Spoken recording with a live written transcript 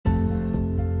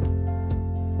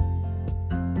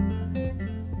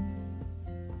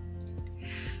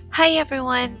Hi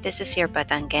everyone, this is your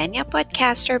Batangueña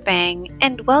podcaster Bang,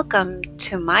 and welcome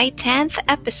to my 10th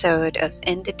episode of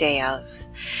In the Day of.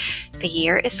 The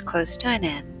year is close to an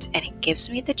end, and it gives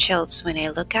me the chills when I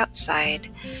look outside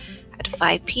at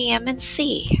 5 p.m. and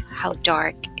see how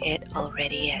dark it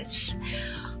already is,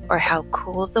 or how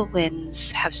cool the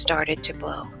winds have started to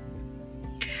blow.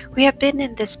 We have been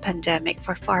in this pandemic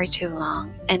for far too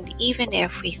long, and even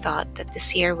if we thought that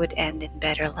this year would end in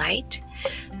better light,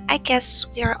 I guess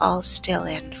we are all still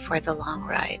in for the long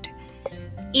ride.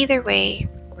 Either way,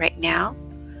 right now,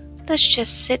 let's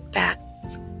just sit back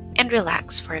and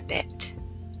relax for a bit.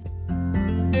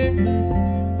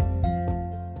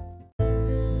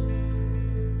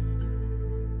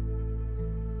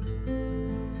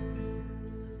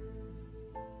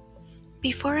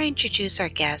 Before I introduce our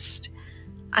guest,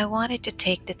 I wanted to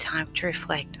take the time to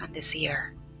reflect on this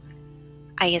year.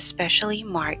 I especially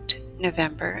marked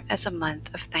November as a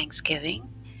month of Thanksgiving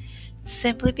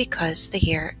simply because the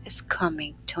year is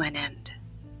coming to an end.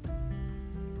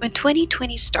 When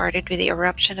 2020 started with the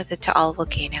eruption of the Taal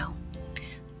volcano,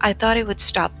 I thought it would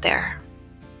stop there.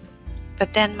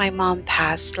 But then my mom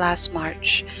passed last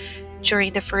March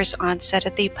during the first onset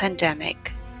of the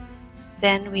pandemic.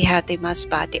 Then we had the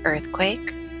Masbate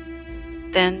earthquake.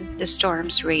 Then the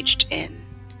storms raged in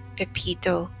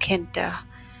Pepito, Quinta,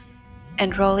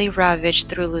 and Rolly ravaged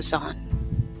through Luzon.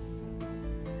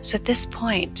 So at this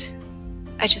point,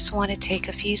 I just want to take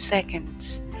a few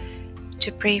seconds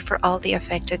to pray for all the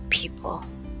affected people,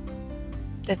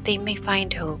 that they may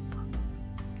find hope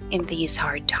in these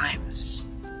hard times.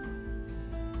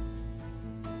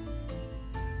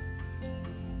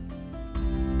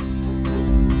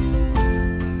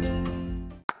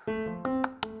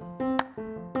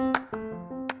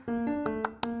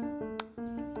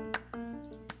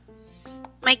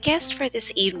 My guest for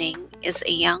this evening is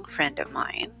a young friend of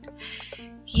mine.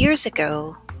 Years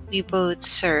ago, we both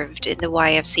served in the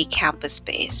YFC campus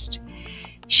based.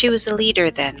 She was a leader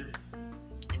then.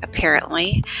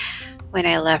 Apparently, when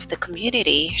I left the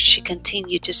community, she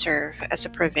continued to serve as a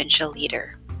provincial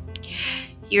leader.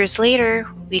 Years later,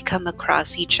 we come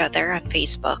across each other on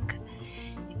Facebook,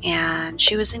 and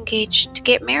she was engaged to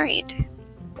get married.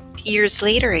 Years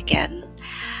later again,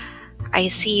 I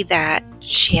see that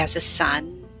she has a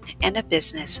son and a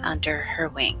business under her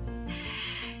wing.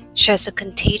 She has a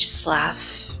contagious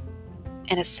laugh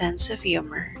and a sense of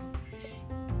humor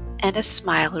and a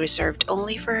smile reserved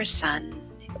only for her son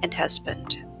and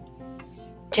husband.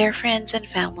 Dear friends and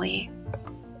family,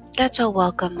 let's all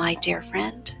welcome my dear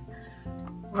friend,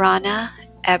 Rhona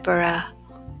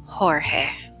Jorge.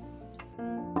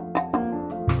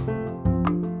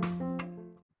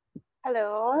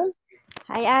 Hello.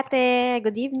 Hi ate,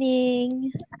 good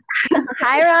evening.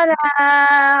 Hi,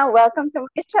 Rhona. Welcome to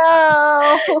my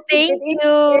show. Thank Good evening.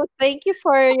 you. Thank you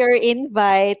for your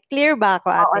invite. Clear ba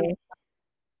ako Oo, ate?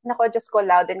 nako, Diyos ko,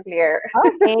 loud and clear.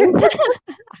 Okay.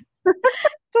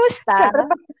 Kumusta? Siyempre,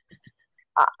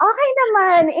 okay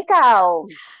naman. Ikaw?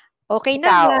 Okay Ikaw?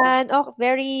 naman. Oh,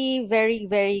 very, very,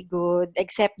 very good.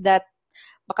 Except that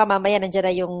baka mamaya nandiyan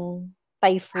na yung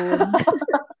typhoon.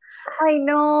 I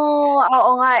know.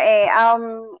 Oo nga eh.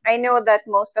 I know that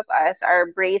most of us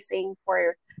are bracing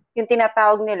for yung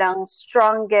tinatawag nilang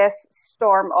strongest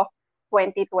storm of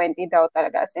 2020 daw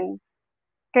talaga. As in,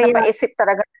 Kaya, napaisip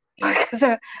talaga.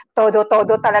 Kasi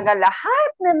todo-todo talaga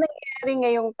lahat na nangyari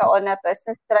ngayong taon na to is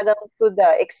talagang to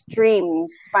the extremes.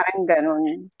 Parang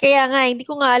ganun. kaya nga, hindi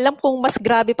ko nga alam kung mas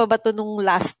grabe pa ba to nung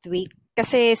last week.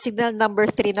 Kasi signal number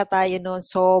 3 na tayo noon.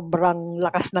 Sobrang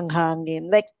lakas ng hangin.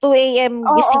 Like 2 a.m.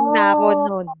 gising na ako Oo.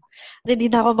 noon. Kasi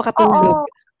hindi na ako Oo. makatulog.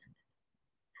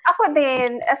 Ako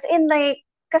din. As in like,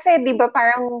 kasi di ba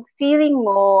parang feeling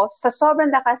mo sa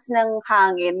sobrang lakas ng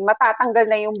hangin, matatanggal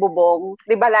na yung bubong.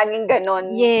 Di ba laging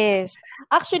ganun? Yes.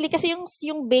 Actually, kasi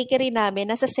yung bakery namin,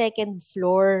 nasa second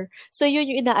floor. So, yun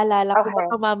yung inaalala ko. Okay.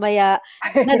 Baka mamaya,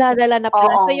 nadadala na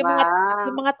pala. Oo So, yung nga.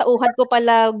 mga tauhan ko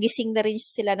pala, gising na rin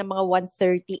sila ng mga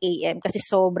 1:30 a.m. kasi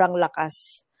sobrang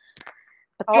lakas.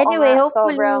 But Oo anyway, nga,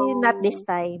 hopefully, sobrang... not this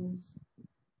time.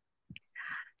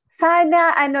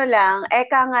 Sana ano lang,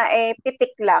 eka nga eh,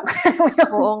 pitik lang.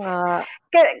 Oo nga.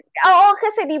 Oo,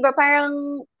 kasi di ba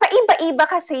parang paiba-iba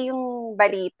kasi yung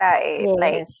balita eh.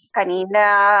 Like Yes. kanina,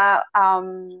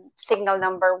 signal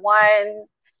number 1,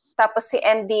 tapos si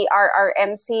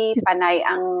NDRRMC, panay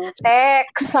ang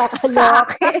text sa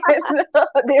akin.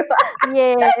 Di ba?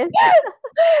 Yes.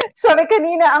 Sabi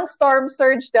kanina, ang storm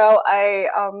surge daw ay,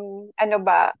 ano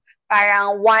ba,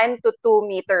 parang 1 to 2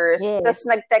 meters. Yes. Tapos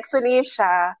nag-text ulit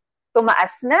siya,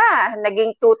 tumaas na,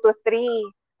 naging 2 to 3.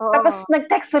 Tapos Oo.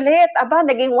 nag-text ulit. Aba,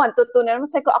 naging 1 to 2 na naman.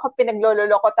 Sabi ko, ako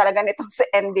pinaglololoko talaga nitong si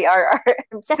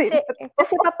NDRRMC Kasi na to.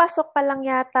 kasi papasok pa lang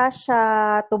yata siya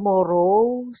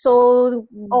tomorrow. So,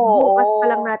 bukas pa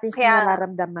lang Oo. natin siya Kaya,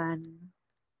 nararamdaman.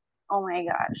 oh my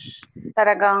gosh.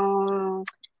 Talagang,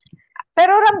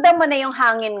 pero ramdam mo na yung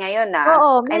hangin ngayon,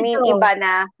 Oo, I mean, medyo. iba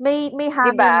na. May Di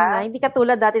hangin na. ba? Hindi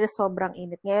katulad dati na sobrang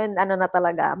init. Ngayon, ano na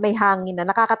talaga, may hangin na.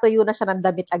 Nakakatuyo na siya ng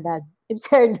damit agad. In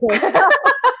fairness.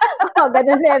 Oo,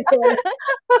 ganun level.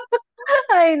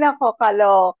 Ay, nako,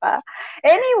 kaloka.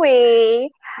 Anyway,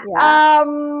 Yeah.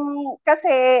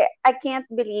 kasi I can't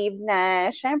believe na,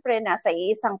 syempre, nasa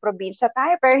isang probinsya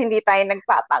tayo, pero hindi tayo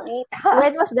nagpapangita.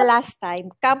 When was the last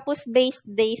time? Campus-based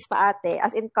days pa ate,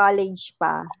 as in college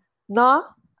pa. No?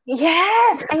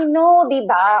 Yes, I know, di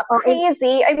ba? O,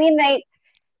 Crazy. I mean, like,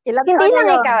 ilang hindi taon na lang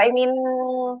yun? ikaw. I mean,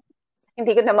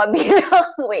 hindi ko na mabilang.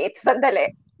 Wait, sandali.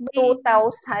 May,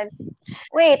 2000.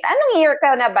 Wait, anong year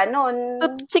ka na ba nun?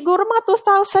 siguro mga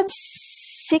 2006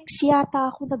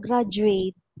 yata ako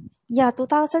nag-graduate. Yeah,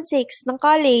 2006 ng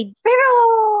college. Pero,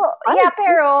 Ay, yeah,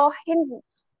 pero,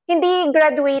 hindi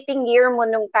graduating year mo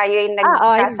nung tayo ay hindi.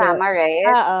 nagkasama, right?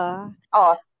 Oo.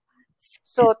 Oh,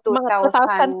 so Mga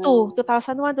 2002,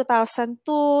 2001,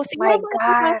 2002. Siguro my mga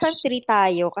gosh, 2003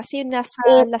 tayo kasi nasa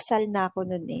eight, Lasal na ako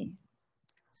nun eh.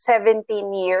 17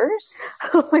 years?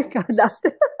 Oh my God,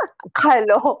 ate.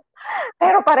 Kalo.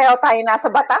 Pero pareho tayo nasa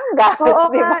Oo Batangas,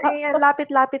 di nga, ba? eh,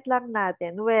 lapit-lapit lang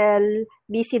natin. Well,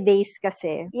 busy days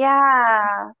kasi.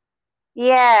 Yeah.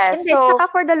 Yeah. Hindi, So, tsaka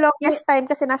for the y- longest time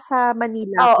kasi nasa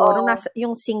Manila ako, nung oo. nasa,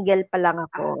 yung single pa lang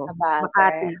ako.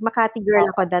 Sabagay. Makati girl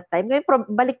ako Oo, that time. Ngayon,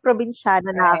 balik probinsyana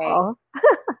na right. ako.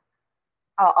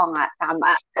 Oo nga,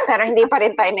 tama. Pero hindi pa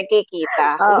rin tayo nagkikita.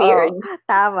 Oo, Weird.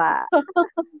 tama.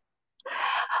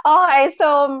 Okay,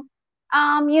 so,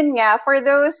 yun nga, for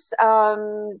those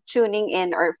tuning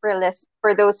in or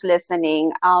for those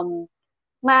listening,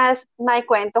 may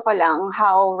kwento ko lang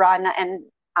how Rana and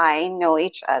I know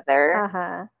each other.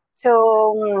 Aha. So,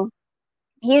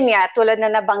 yun nga, tulad na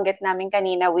nabanggit namin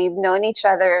kanina, we've known each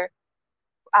other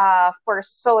for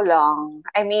so long.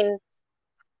 I mean,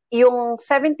 yung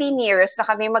 17 years na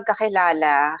kami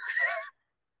magkakilala,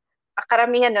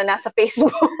 karamihan no, nasa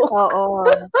Facebook. Oo.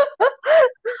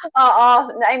 Oo,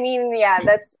 I mean, yeah,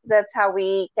 that's how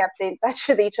we kept in touch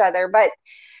with each other. But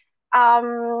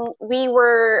we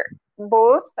were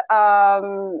both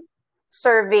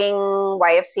serving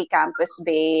YFC campus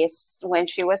base when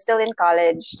she was still in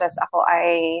college. Tas ako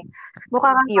ay,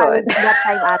 Mukha kang yun. college that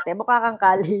time, ate. Mukha kang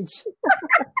college.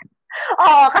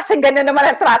 Oo, kasi gano'n naman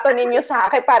ang trato ninyo sa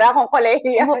akin. Para akong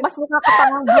kolehiyan. Mas mukha ka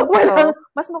pang ang bunso. Walang-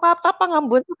 Mas mukha ka pang ang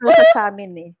bunso kaysa sa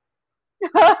amin eh.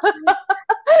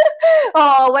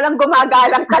 Oo, walang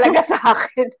gumagalang talaga sa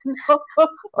akin.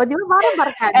 O, di ba parang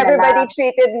barkada Everybody lang?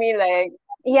 treated me like,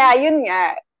 yeah, yun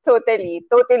nga. Totally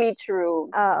true.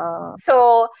 Oo.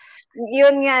 So,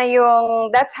 yun nga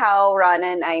that's how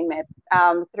Rana and I met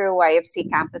through YFC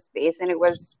Campus Base. And it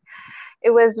was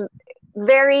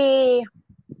very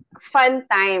fun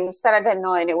times talaga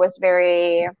noon. It was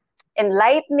very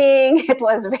enlightening. It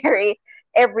was very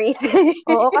everything.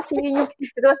 Oo, kasi yun yung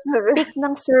It was, peak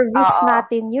ng service oo.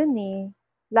 natin yun eh.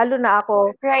 Lalo na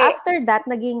ako. Right. After that,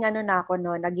 naging ano na ako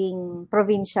no, naging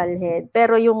provincial head.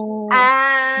 Pero yung,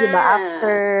 di ba,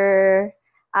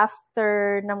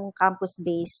 after ng campus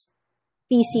base,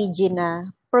 PCG na,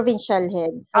 provincial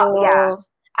head. So, Oh, yeah.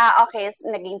 Okay.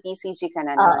 So, naging PCG ka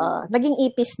na nun. oo. Naging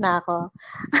ipis na ako.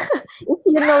 If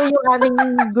you know yung aming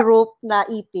group na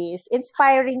ipis,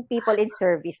 Inspiring People in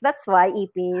Service. That's why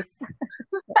ipis.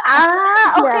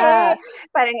 Okay. Yeah.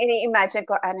 Parang ini-imagine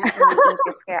ko,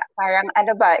 ipis kaya parang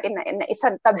ano ba,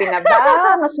 isang tabi na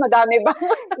ba? Mas madami ba?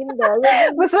 Hindi.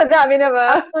 Mas madami na ba?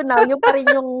 Up to now, yung pa rin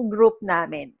yung group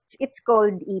namin. It's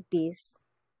called ipis.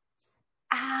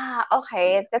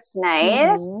 Okay. That's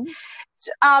nice.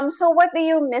 Mm-hmm. So what do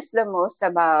you miss the most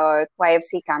about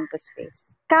YFC Campus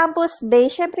Space? Campus Bay,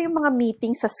 syempre yung mga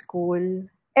meeting sa school.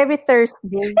 Every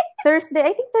Thursday.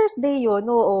 I think Thursday yun,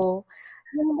 oo.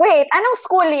 Wait, anong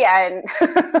school yan?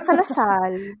 Sa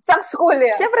Lasal. Saan school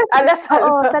yan? Syempre, Lasal.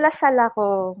 Oo, sa Lasal ako.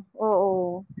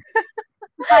 Oo.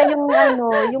 Saka yung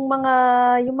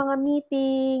mga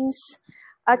meetings,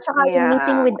 at saka yung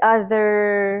meeting with other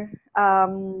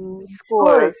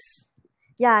schools.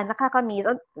 Yeah, nakakamiss.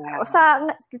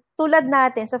 Tulad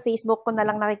natin, sa Facebook ko na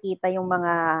lang nakikita yung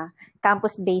mga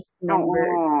campus-based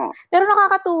members. Pero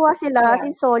nakakatuwa sila, as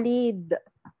in solid.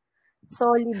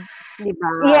 Solid, di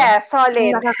ba? Yeah,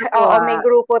 solid. Oo, may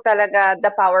grupo talaga, the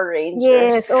Power Rangers.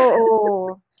 Yes,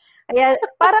 oo. Kaya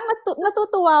parang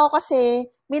natutuwa ako kasi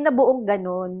may nabuong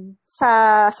ganun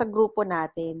sa grupo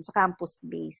natin, sa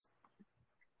campus-based.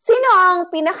 Sino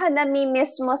ang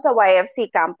pinaka-namimiss mo sa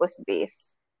YFC Campus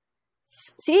Base?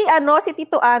 Si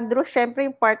Tito Andrew, syempre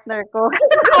yung partner ko.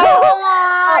 Oo nga.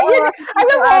 Yun,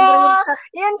 alam mo,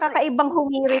 yun, kakaibang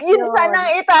humirit yun.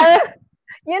 Sanang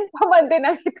yun pa man din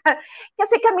ang ital.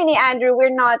 Kasi kami ni Andrew,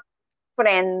 we're not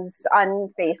friends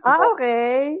on Facebook.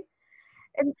 Okay.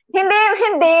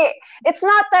 Hindi. It's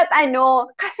not that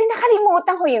kasi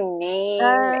nakalimutan ko yung name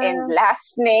and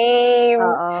last name.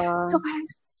 So,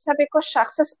 sabi ko,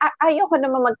 shucks, ayoko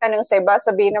naman magtanong sa iba.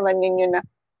 Sabihin naman ninyo na,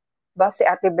 ba si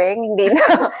Ate Beng, hindi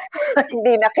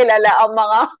na kilala ang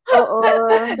mga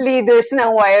leaders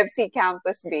ng YFC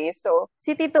Campus Base. So,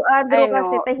 si Tito Andrew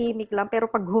kasi tahimik lang,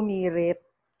 pero pag humirit,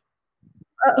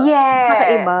 yes.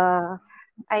 Kakaiba.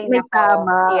 May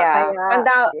tama. Yeah.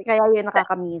 Kaya yun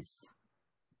nakakamiss.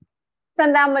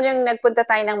 Tanda mo yung nagpunta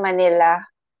tayo ng Manila.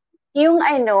 Yung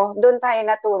doon tayo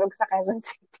natulog sa Quezon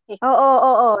City.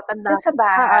 Oo. Tanda. Sa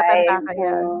bahay. Tanda ka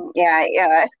yan.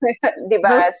 Yeah.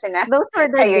 Diba? Those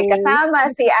were the days. Kasama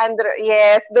si Andrew.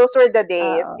 Yes, those were the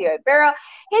days. Yun. Pero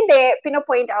hindi,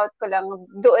 pinopoint out ko lang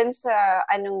doon sa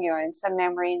sa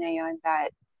memory na yun that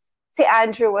si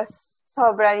Andrew was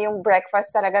sobrang yung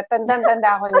breakfast talaga. Tanda ko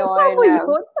noon.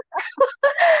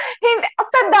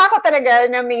 Tanda ko talaga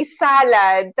na may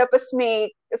salad, tapos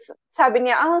sabi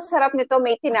niya, sarap nito,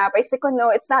 may tinapay. Sabi ko,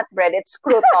 no, it's not bread, it's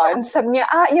croutons. Sabi niya,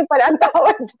 yun pala ang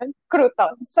tawag dyan,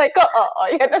 croutons. Sabi ko,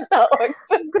 yan ang tawag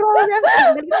dyan. Grabe,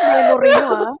 ang memory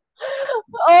mo,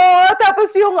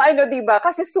 tapos yung diba,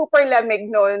 kasi super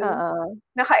lamig noon,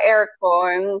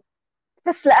 naka-aircon.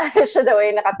 Tapos siya daw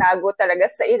ay nakatago talaga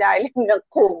sa ilalim ng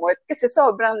kumot kasi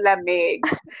sobrang lamig.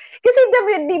 Kasi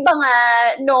di ba nga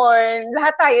noon,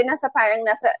 lahat tayo nasa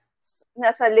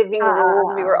living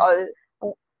room. We were all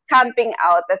camping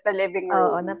out at the living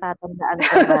room. Oo, natatandaan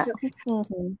ko na.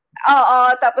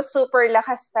 Tapos super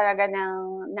lakas talaga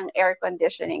ng air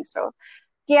conditioning. So,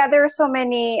 yeah, there are so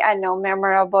many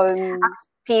memorable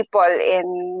people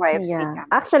in YFC campus.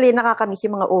 Actually, nakakamiss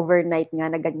yung mga overnight nga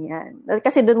na ganyan.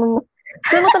 Kasi doon mo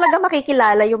talaga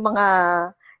makikilala yung mga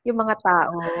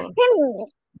tao.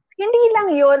 Hindi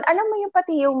lang yun. Alam mo yung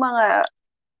pati yung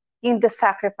the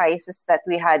sacrifices that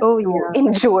we had to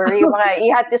endure. Yung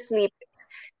you had to sleep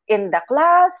in the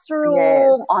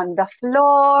classroom, on the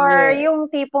floor, yung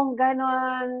tipong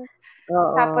ganon.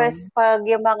 Tapos pag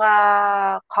yung mga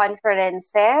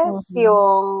conferences,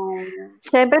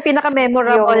 Siyempre,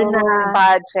 pinaka-memorable na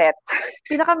budget.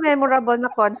 Pinaka-memorable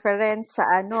na conference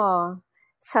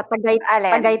sa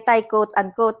Tagaytay,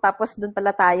 quote-unquote. Tapos doon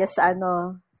pala tayo sa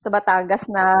Batangas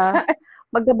na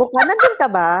magbubook ka. Nandun ka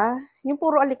ba? Yung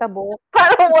puro alikabok.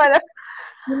 Parang wala.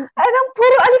 Anong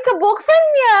puro alikabok? Saan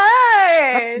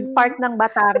yan? Part ng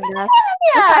Batangas.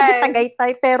 Sabi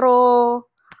Tagaytay, pero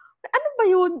ano ba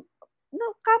yun?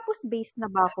 Campus-based na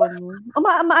ba ako nun?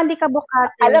 Maalikabok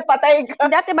ate. Patay ka.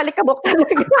 Hindi ate, malikabok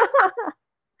talaga.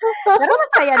 Pero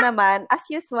masaya naman. As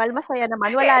usual, masaya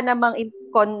naman. Wala namang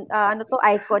icon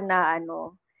na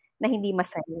na hindi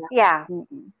masaya. Yeah.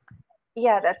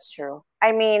 Yeah, that's true.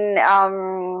 I mean,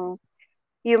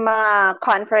 yung mga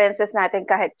conferences natin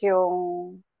kahit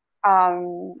yung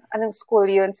anong school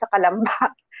yun sa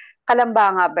Kalamba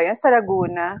nga ba yun? Sa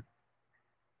Laguna.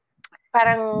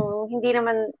 Parang hindi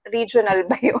naman regional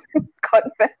ba yun?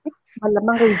 Conference.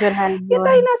 Malamang regional yun. Yung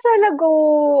tayo nasa Lago.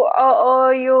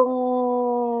 Yung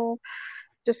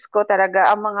Diyos ko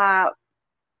talaga, ang mga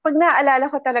pag naaalala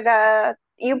ko talaga,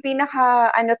 yung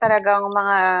pinaka talagang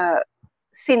mga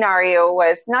scenario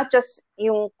was not just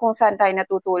yung kung saan tayo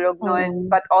natutulog noon,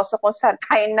 but also kung saan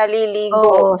tayo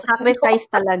naliligo.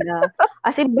 Sacrifice talaga.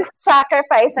 As in,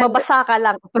 sacrifice. Mabasa ka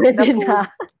lang. Pwede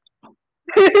na.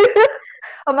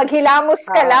 Maghilamos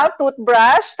ka lang,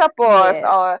 toothbrush, tapos,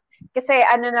 kasi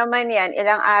naman yan,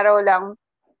 ilang araw lang.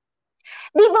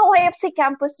 Di ba YFC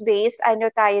Campus Base,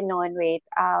 tayo noon, wait,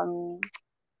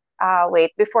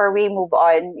 before we move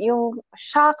on, yung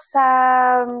shock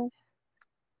sa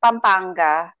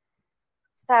Pampanga,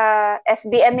 sa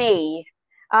SBMA.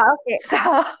 Okay.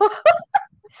 Sa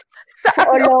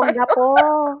Olonga po.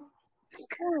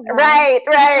 Right.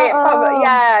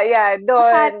 Yeah,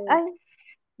 doon.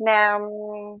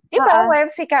 Di ba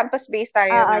YFC Campus Base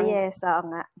tayo? Yes, oo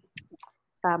nga.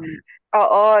 Tama.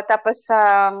 Oo, tapos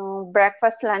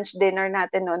breakfast, lunch, dinner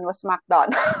natin noon was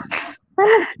McDonald's.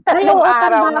 Tatlong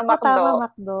araw na McDo. Tama,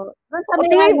 McDo.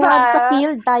 Sa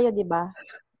field tayo, di ba?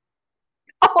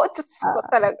 Diyos ko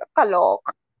talaga, kalok.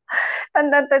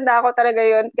 Tanda ko talaga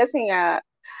yun kasi nga,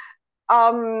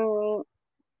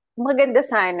 maganda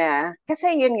sana.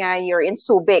 Kasi yun nga, you're in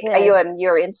Subic. Yes. Ayun,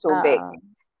 you're in Subic.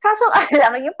 Kaso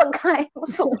lang, yung pagkain mo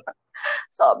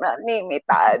sobrang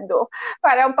limitado.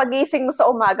 Parang pagising mo sa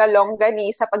umaga,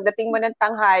 longganisa. Pagdating mo ng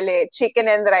tanghali,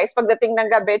 chicken and rice. Pagdating ng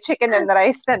gabi, chicken and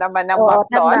rice na naman ng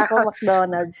tanda ko, McDonald's.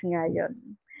 McDonald's nga yun.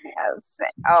 Yes.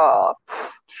 Oh.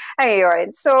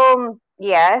 Ayun. So,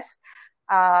 yes.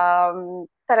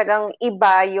 Talagang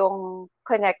iba yung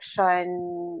connection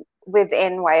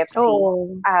within YFC.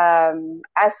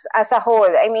 As a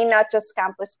whole. I mean, not just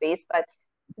campus-based, but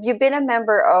if you've been a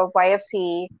member of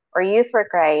YFC or Youth for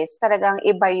Christ, talagang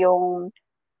iba yung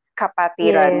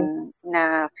kapatiran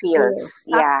na feels.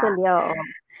 Yes. Yeah. Actually,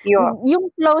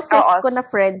 yung closest ko na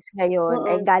friends ngayon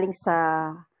ay galing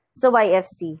sa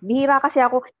YFC. Bihira kasi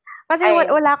ako. Kasi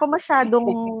wala akong masyadong,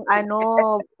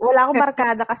 wala akong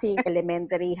barkada kasi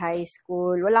elementary, high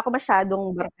school. Wala akong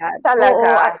masyadong barkada. Talaga?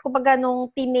 Oo, at kumbaga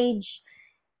nung teenage,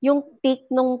 yung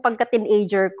peak nung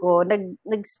pagka-teenager ko,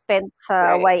 nag-spend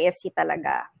sa YFC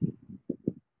talaga.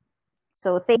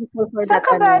 So, thankful for that.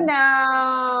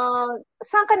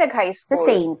 Saan ka nag-high school? Sa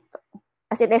Saint.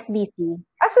 As in SBC.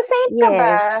 Sa Saint ka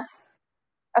ba?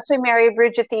 As we Mary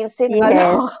Bridgetine Single.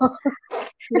 Yes.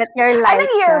 Let your light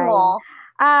Anong year mo?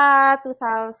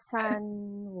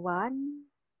 2001.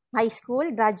 High school,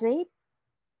 graduate.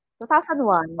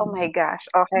 2001. Oh my gosh.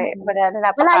 Okay.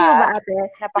 Malayo ba, ate?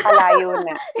 Napakalayo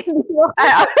na.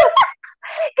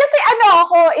 Kasi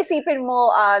isipin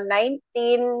mo,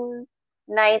 1994.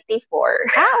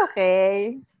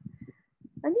 Okay.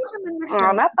 Hindi naman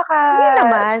masyado. Hindi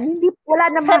naman.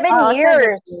 Wala naman. 7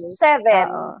 years.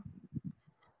 7.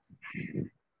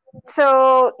 So,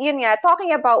 yun nga,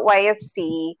 talking about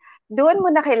YFC, doon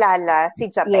mo nakilala si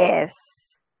Jape. Yes.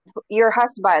 Your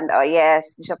husband. Oh,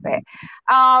 yes, Jape.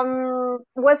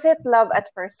 Was it love at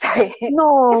first sight?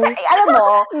 No. Kasi, alam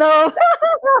mo. No.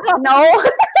 No?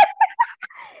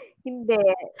 Hindi.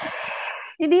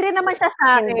 Hindi rin naman siya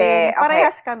sa akin. Hindi. Okay.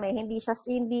 Parehas kami. Hindi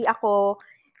ako,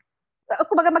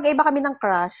 kumbaga mag-iba kami ng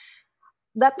crush.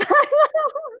 That time.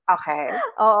 Okay.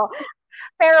 Oo.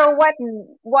 Pero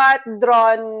what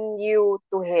drawn you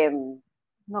to him?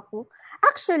 Naku.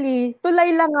 Actually,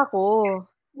 tulay lang ako.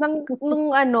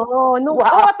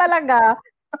 Talaga.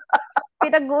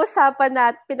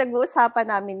 Pinag-uusapan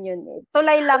namin yun eh.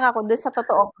 Tulay lang ako dun sa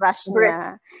totoong crush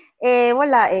niya.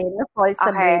 Wala na-fall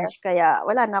sa bridge. Kaya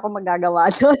wala na akong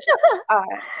magagawa doon.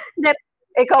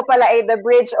 Ikaw pala the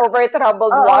bridge over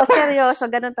troubled waters. Seryoso.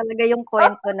 Ganun talaga yung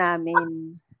kwento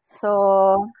namin.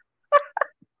 So,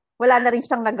 wala na rin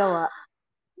siyang nagawa.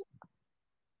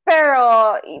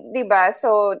 Pero, di ba,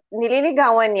 so,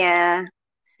 nililigawan niya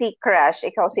si Crush,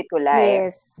 ikaw si Tulay.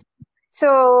 Yes. So,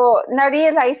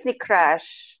 na-realize ni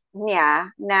Crush niya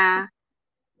na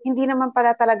hindi naman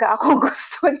pala talaga ako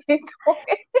gusto nito.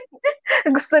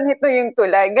 Gusto nito yung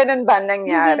Tulay. Ganun ba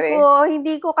nangyari?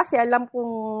 Hindi ko kasi alam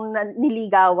kung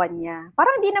niligawan niya.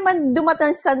 Parang hindi naman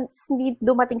dumating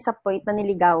sa point na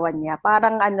niligawan niya.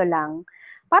 Parang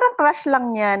parang crush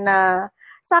lang niya na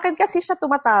sa akin kasi siya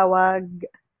tumatawag.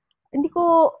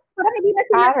 Parang hindi na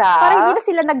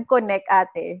sila nag-connect,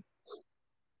 ate.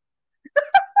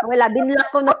 Wala,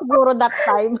 binlock ko na siguro that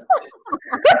time.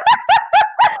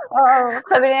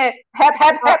 Sabi niya,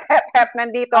 hep,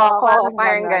 nandito ako.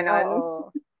 Parang ganon.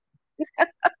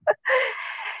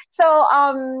 So,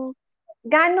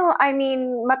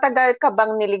 matagal ka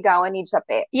bang niligawan ni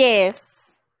Jape? Yes.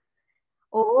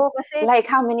 Oo, kasi... Like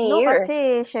how many years?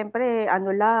 Kasi, syempre,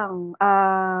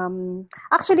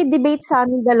 actually, debate sa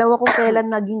amin dalawa kung kailan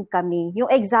naging kami.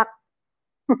 Yung exact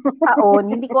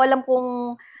taon, hindi ko alam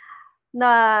kung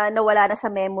nawala na sa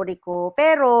memory ko.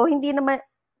 Pero, hindi naman,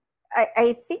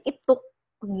 I think it took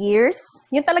years.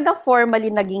 Yung talaga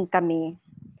formally naging kami.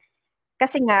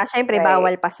 Kasi nga, syempre,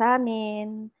 bawal pa sa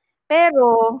amin.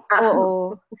 Pero,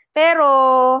 Pero,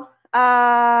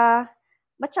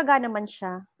 matyaga naman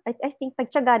siya. I think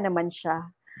nagtiyaga naman siya.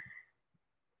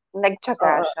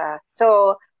 Nagtiyaga siya.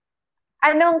 So,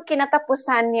 anong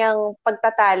kinatapusan niyang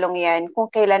pagtatalong yan kung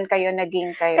kailan kayo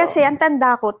naging kayo? Kasi ang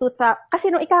tanda ko, kasi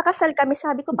nung ikakasal kami,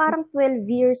 sabi ko parang 12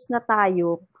 years na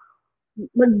tayo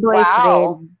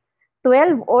mag-boyfriend. Wow.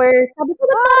 12 or sabi ko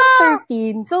parang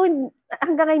 13. So,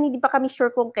 hanggang ngayon hindi pa kami sure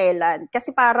kung kailan.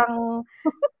 Kasi parang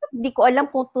hindi ko alam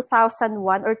kung 2001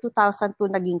 or 2002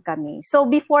 naging kami. So,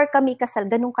 before kami kasal,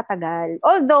 ganun katagal.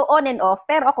 Although, on and off.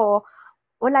 Pero ako,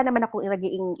 wala naman akong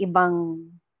naging ibang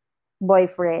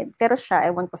boyfriend. Pero siya,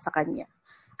 ewan ko sa kanya.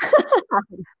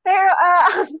 Pero,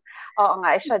 oo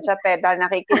nga, siya, Jape, dahil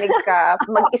nakikinig ka,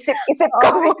 mag-isip-isip ka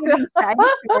muna.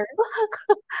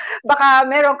 Baka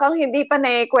meron kang hindi pa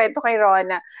naikwento kay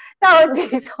Rhona. Tawag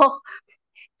dito.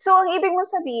 So, ang ibig mo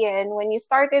sabihin, when you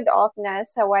started off na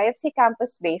sa YFC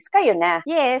campus base, kayo na?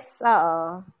 Yes,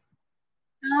 oo.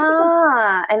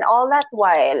 And all that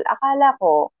while, akala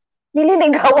ko,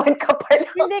 nililigawan ka pala.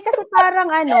 Hindi, kasi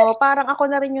parang ako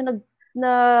na rin yung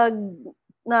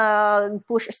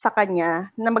nag-push sa kanya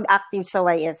na mag-active sa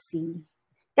YFC.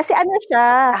 Kasi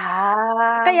siya,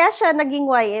 kaya siya naging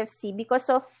YFC because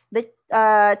of the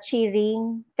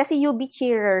cheering. Kasi UB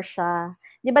cheerer siya.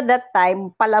 Di ba that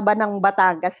time, palaban ng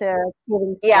Batangas sa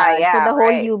cheering squad. Yeah, so the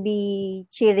whole right. UB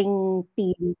cheering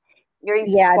team,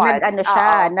 squad.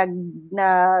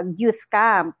 nag-youth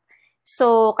camp.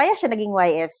 So, kaya siya naging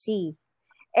YFC.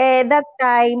 That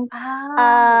time,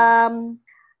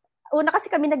 una kasi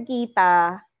kami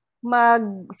nagkita,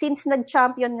 since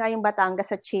nag-champion nga yung Batangas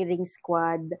sa cheering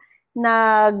squad,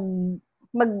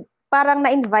 parang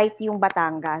na-invite yung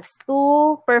Batangas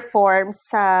to perform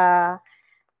sa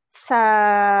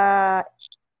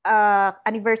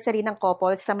anniversary ng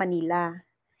couple sa Manila.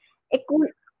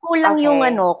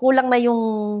 Kulang na yung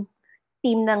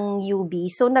team ng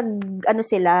UB. So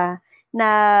sila,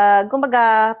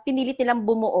 kumbaga pinilit nilang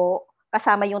bumuo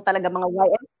kasama yung talaga mga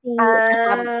YFC.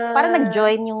 Parang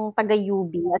nag-join yung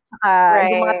taga-UB at saka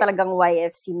yung mga talagang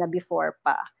YFC na before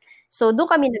pa. So doon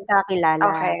kami nagkakilala.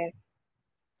 Okay.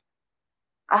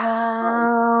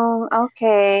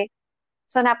 Okay.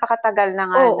 So, napakatagal na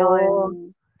nga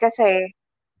nun. Kasi,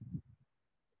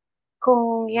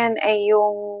 kung yan ay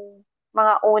yung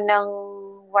mga unang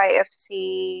YFC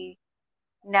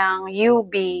ng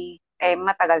UB,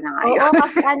 matagal na nga yun. Oo,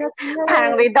 kasi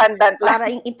parang redundant lang. Para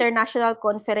yung international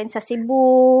conference sa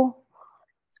Cebu.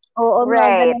 Oo,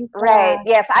 right.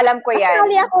 Yes, alam ko yan.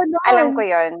 Kasali ako noon. Alam ko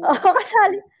yun. Oo,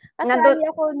 kasali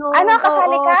ako noon. Ano,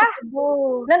 kasali ka? Sa Cebu.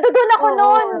 Nandoon ako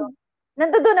noon.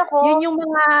 Nandoon ako. Yun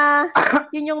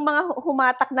yung mga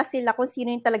humatak na sila kung sino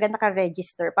yung talaga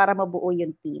naka-register para mabuo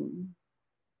yung team.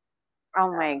 Oh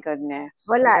my goodness.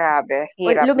 Wala. Grabe.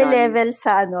 Hirap lumilevel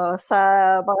sa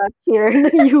mga cheer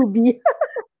ng UB.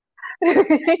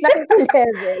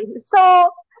 Level.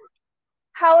 So,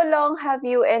 how long have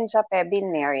you and Jape been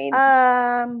married?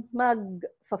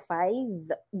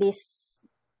 Mag-5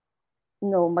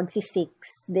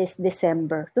 magsi-6 this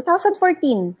December.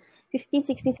 2014. 15,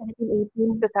 16, 17,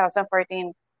 18.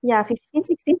 2014. Yeah, 15,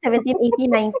 16, 17,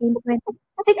 18, 19, 20.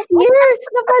 6 years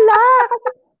na pala.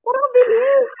 Parang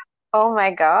bilis. Oh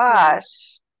my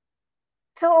gosh.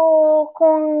 So,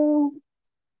 kung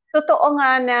totoo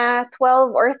nga na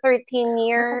 12 or 13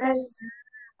 years,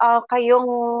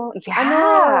 kayong,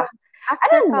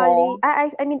 after college,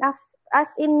 I mean,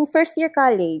 as in first year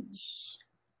college.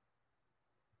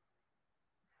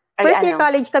 First year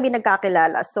college kami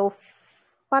nagkakilala. So,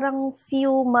 parang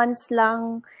few months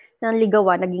lang ng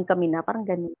ligawan, naging kami na. Parang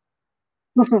ganun.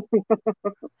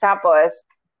 Tapos,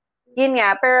 yun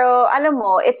nga, pero alam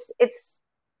mo, it's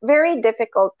very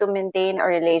difficult to maintain a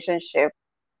relationship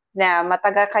na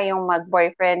matagal kayong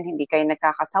mag-boyfriend, hindi kayo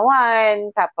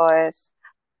nagkakasawan, tapos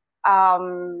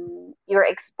you're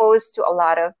exposed to a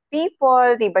lot of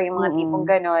people, di ba yung mga tipong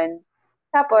ganon.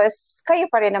 Tapos,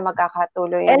 kayo pa rin na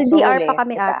magkakatuloy. LDR pa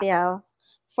kami, diba? Ate,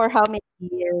 for how many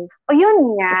years? Oh,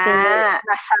 yun nga. Kasi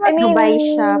nasa Dubai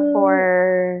siya for,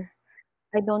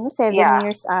 I don't know, 7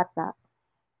 years ata.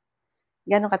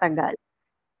 Gano'ng katagal?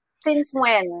 Since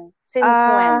when?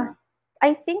 When?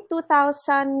 I think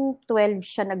 2012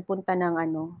 siya nagpunta ng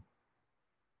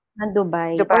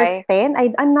Dubai. Or 10?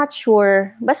 I'm not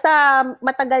sure. Basta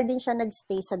matagal din siya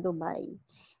nagstay sa Dubai.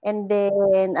 And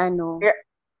then,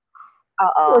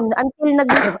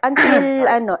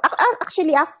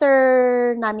 actually after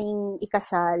naming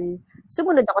ikasal,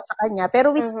 sumunod ako sa kanya.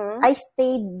 Pero I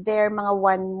stayed there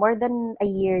more than a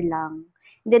year lang.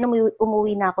 And then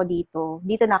umuwi na ako dito.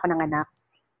 Dito na ako nanganak.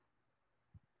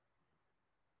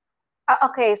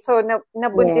 Okay, so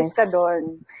nabuntis ka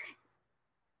doon.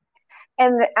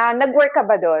 And nag-work ka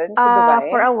ba doon sa Dubai?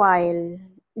 For a while.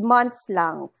 Months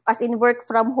lang. As in work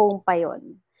from home pa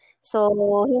yon. So,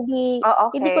 hindi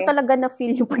ko talaga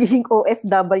na-feel yung pagiging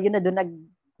OFW na doon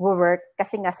nag-work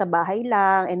kasi nga sa bahay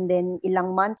lang and then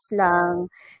ilang months lang.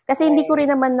 Kasi hindi ko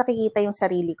rin naman nakikita yung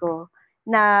sarili ko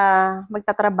na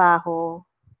magtatrabaho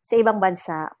sa ibang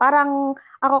bansa. Parang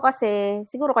ako kasi,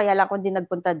 siguro kaya lang ako din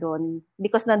nagpunta doon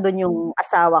because nandun yung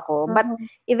asawa ko. But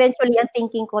eventually, ang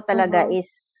thinking ko talaga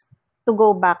is to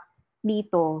go back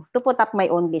dito, to put up my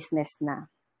own business na.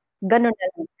 Ganun na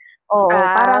lang. Oo,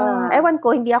 parang, ewan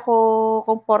ko, hindi ako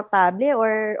komportable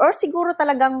or siguro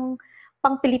talagang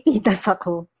pang Pilipinas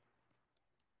ako.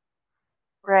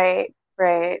 Right.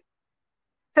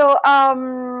 So,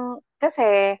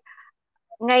 kasi,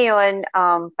 ngayon,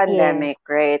 pandemic,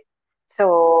 right?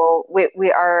 So, we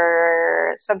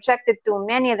are subjected to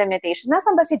many limitations.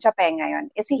 Nasaan ba si Japan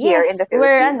ngayon? Is he here in the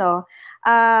Philippines?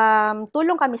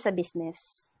 Tulong kami sa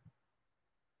business.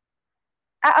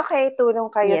 Okay, tulong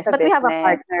kayo Yes, sa but we have a business.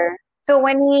 partner. So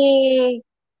when you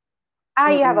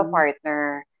have a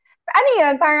partner. Ano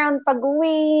yun, parang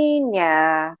pag-uwi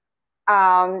niya,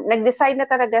 nag-decide na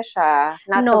talaga siya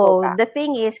not to go No, back. the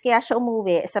thing is, kaya siya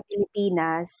umuwi sa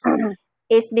Pilipinas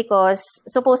is because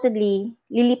supposedly,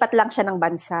 lilipat lang siya ng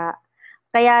bansa.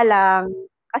 Kaya lang,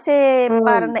 kasi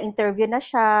parang na-interview na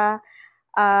siya,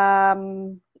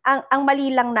 ang mali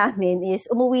lang namin is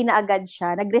umuwi na agad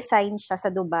siya, nag-resign siya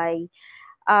sa Dubai.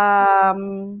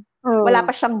 Wala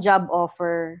pa siyang job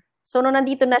offer. So, nung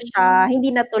nandito na siya,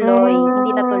 hindi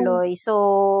natuloy. So,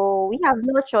 we have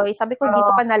no choice. Sabi ko,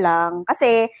 dito ka na lang.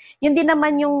 Kasi, yun din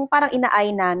naman yung parang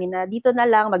inaay namin na dito na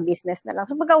lang, mag-business na lang.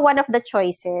 So, baga one of the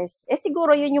choices.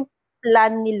 Siguro yun yung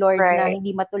plan ni Lord na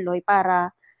hindi matuloy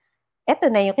para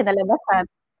eto na yung kinalabasan.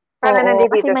 Para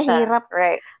Oo, kasi nandito siya.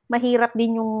 Right. mahirap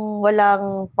din yung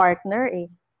walang partner eh.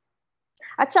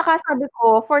 At saka sabi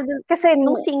ko, Kasi,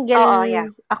 nung single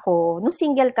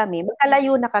kami,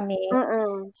 magkalayo na kami.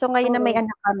 So ngayon na may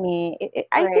anak kami,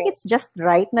 I think it's just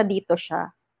right na dito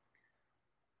siya.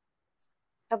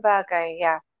 Sabagay,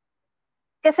 yeah.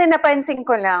 Kasi napansin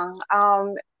ko lang,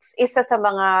 isa sa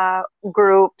mga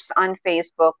groups on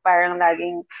Facebook, parang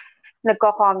laging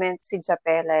nagko-comment si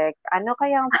Japelek, ano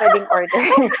kayang pwedeng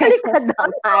orderin Nasa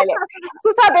tanghali? So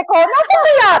sabi ko, nasa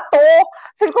kaya to?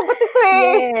 Sabi ko, ba't ito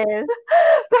Yes.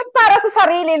 Para sa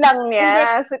sarili lang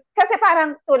niya. Kasi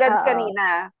parang tulad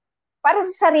kanina, para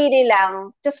sa sarili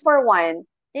lang, just for one.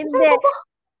 Hindi. Sabi ko,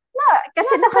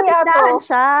 kasi nasa tindahan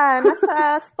siya.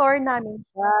 Nasa store namin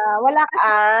siya. Wala kasi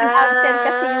nag-absent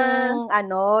kasi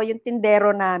yung tindero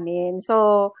namin.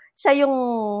 So, siya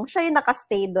yung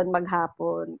nakastay doon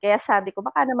maghapon. Kaya sabi ko,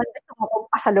 baka naman gusto mo kong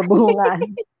pasalubungan.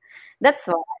 That's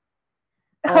why.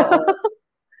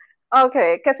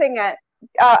 Okay, kasi nga,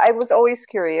 I was always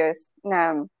curious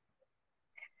na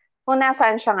kung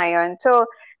nasaan siya ngayon. So,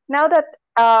 now that,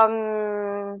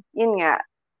 yun nga,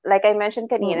 like I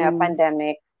mentioned kanina,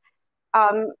 pandemic,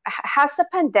 has the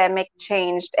pandemic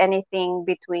changed anything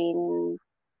between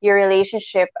your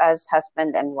relationship as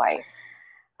husband and wife?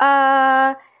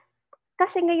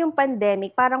 Kasi ngayong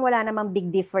pandemic, parang wala namang big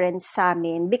difference sa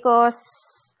amin because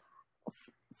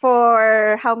for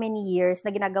how many years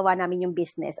na ginagawa namin yung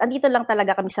business, andito lang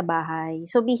talaga kami sa bahay.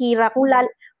 So, bihira.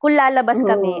 Kung lalabas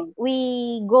kami, we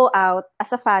go out as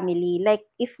a family. Like,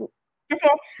 kasi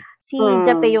si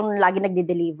Jape yung lagi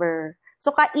nagde-deliver.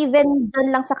 So, even dyan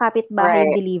lang sa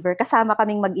kapitbahay deliver, kasama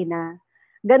kaming mag-ina.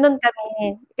 Ganon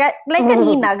kami. Like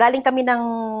kanina, galing kami ng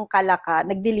Kalaka,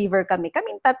 nag-deliver kami.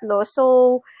 Kaming tatlo.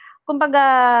 So, kumbaga,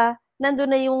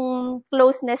 nandun na yung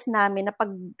closeness namin na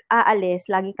pag-aalis,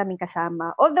 lagi kaming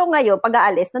kasama. Although ngayon,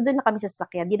 pag-aalis, nandun na kami sa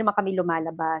sasakyan, di naman kami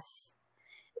lumalabas.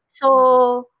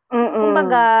 So,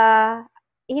 kumbaga,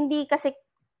 hindi kasi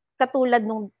katulad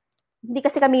hindi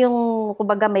kasi kami yung,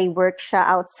 kumbaga, may work siya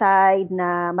outside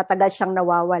na matagal siyang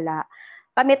nawawala.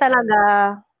 Kami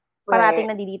talaga, parating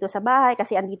nandito sa bahay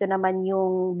kasi andito naman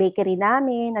yung bakery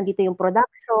namin, andito yung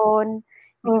production,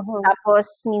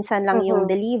 tapos minsan lang yung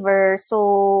deliver.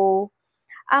 So,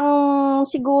 ang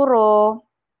siguro,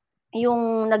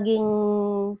 yung naging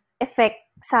effect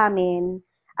sa amin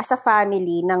as a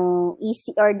family ng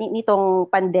nitong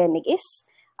pandemic is,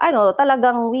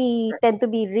 talagang we tend to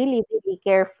be really, really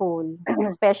careful.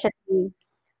 Especially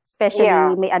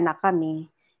may anak kami.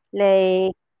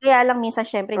 Like, kaya lang minsan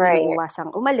syempre hindi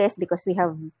maiwasang umalis because we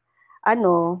have,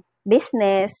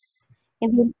 business.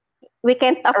 We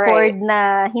can't afford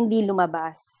na hindi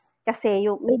lumabas. Kasi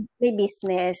yung may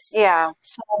business. Yeah.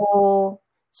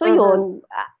 So yun,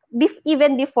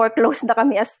 even before close na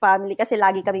kami as family kasi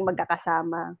lagi kaming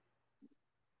magkakasama.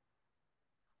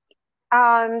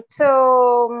 So,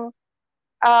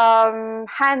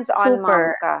 hands-on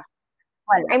mom ka.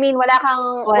 Wala. I mean, wala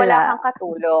kang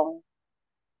katulong.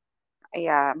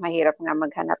 Yeah, mahirap nga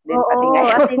maghanap din pati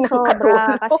ngayon. As in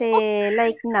sobra. Kasi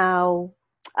like now,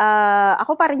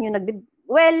 ako pa rin yung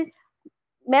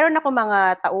meron ako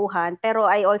mga tauhan,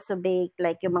 pero I also bake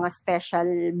like yung mga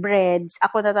special breads.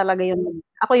 Ako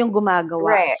yung gumagawa.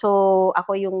 Right. So,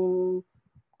 ako yung,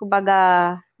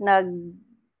 kumbaga,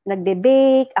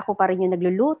 nagbe-bake, ako pa rin yung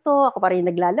nagluluto, ako pa rin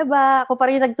yung naglalaba, ako pa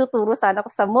rin yung nagtuturo sana ako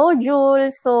sa module.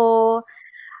 So,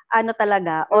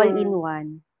 talaga, all in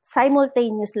one.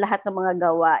 Simultaneous lahat ng mga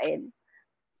gawain.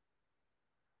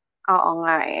 Oo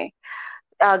nga eh.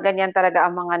 Ganyan talaga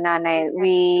ang mga nanay.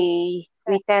 We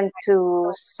tend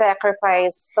to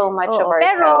sacrifice so much of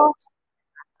ourselves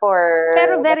for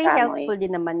Pero very the family. helpful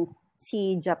din naman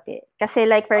si Jape. Kasi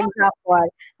like for example,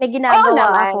 may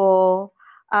ginagawa ako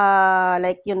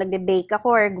like yung nagbe-bake ako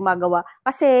or gumagawa.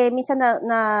 Kasi minsan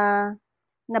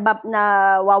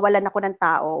nawawalan ako ng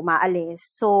tao, umaalis.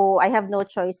 So, I have no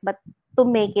choice but to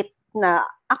make it na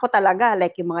ako talaga,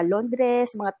 like yung mga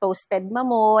laundress, mga toasted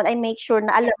mamon, I make sure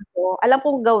na alam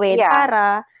kong gawin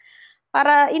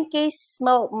para in case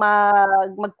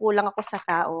magkulang ako sa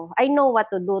tao, I know what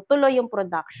to do, tuloy yung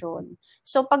production.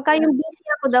 So, pagka yung busy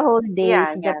ako the whole day,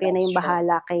 si Japan na yung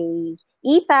bahala kay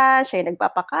Ethan, siya yung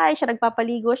nagpapakain, siya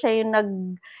nagpapaligo, siya yung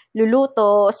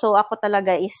nagluluto. So, ako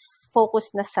talaga is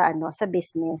focus na sa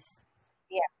business.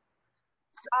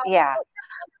 Yeah.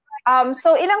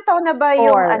 So, ilang taon na ba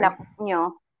yung anak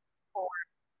nyo?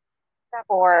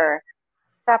 4.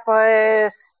 Tapos,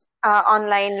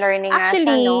 online learning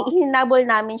Actually, nga siya, no? hinabol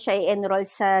namin siya i-enroll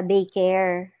sa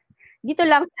daycare. Dito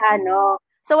lang sa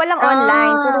So, walang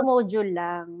online, puro module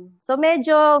lang. So,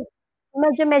 medyo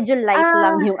light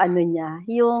lang yung niya.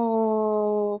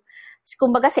 Yung,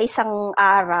 kumbaga sa isang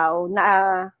araw na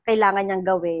kailangan niyang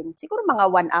gawin. Siguro mga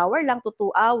 1 hour lang to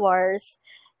 2 hours.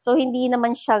 So, hindi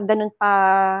naman siya ganun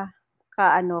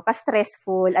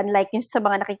ka-stressful. Unlike yung sa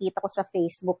mga nakikita ko sa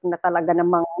Facebook na talaga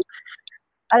namang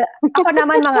ako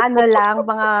naman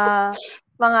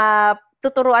mga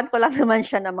tuturuan ko lang naman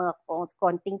siya ng mga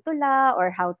konting tula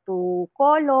or how to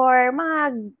color,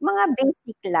 mga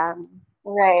basic lang.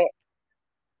 Right.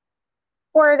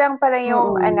 4 lang pala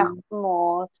yung anak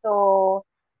mo. So,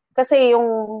 kasi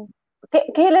yung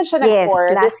kailan siya nag-4? Yes,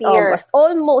 last this year? August.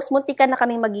 Almost, muntikan na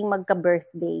kaming maging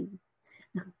magka-birthday.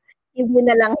 Hindi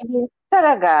na lang.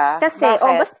 Talaga? Kasi bakit?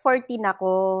 August 14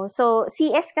 ako. So,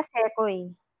 CS kasi ako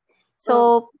eh.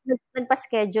 So,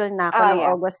 nagpa-schedule na ako ng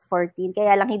August 14.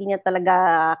 Kaya lang hindi niya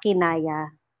talaga kinaya.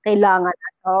 Kailangan.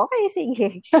 So, okay, sige.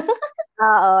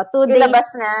 2 days. Ilabas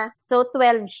na? So,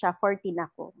 12 siya. 14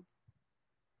 ako.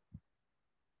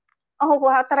 Oh,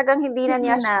 wow. Talagang hindi na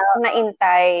niya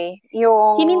naintay.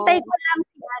 Yung... Hinintay ko lang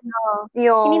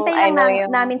hinintay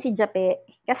lang namin si Jape.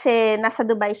 Kasi nasa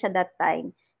Dubai siya that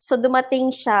time. So,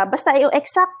 dumating siya. Basta yung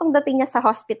eksaktong dating niya sa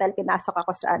hospital, pinasok ako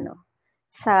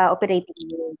sa operating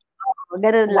room.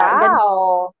 Ganun lang.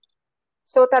 Wow.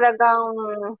 So, talagang...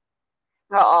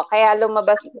 Oo, kaya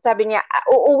lumabas. Sabi niya,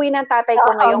 uuwi ng tatay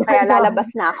ko ngayon, kaya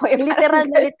lalabas na ako. Literal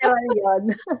na literal yun.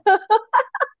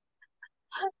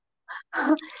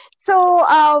 So,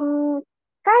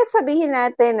 kahit sabihin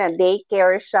natin na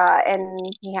daycare siya and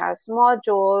he has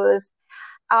modules,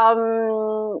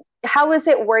 how is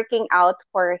it working out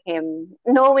for him?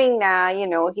 Knowing na,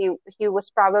 he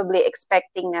was probably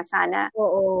expecting na sana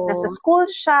nasa school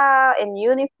siya, in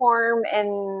uniform,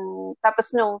 and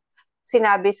tapos nung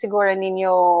sinabi siguro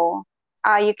ninyo,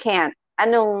 you can't.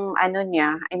 Ano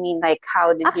niya? I mean, like,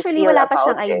 how did Actually, he feel wala pa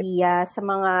about siyang it? idea sa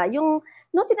mga,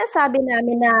 nung sinasabi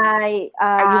namin na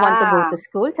you want to go to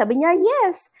school, sabi niya,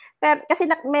 yes. Pero, kasi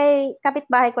may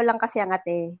kapitbahay ko lang kasi ang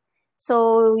ate.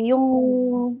 So,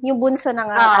 yung bunso ng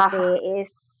ate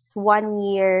is 1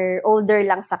 year older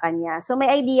lang sa kanya. So,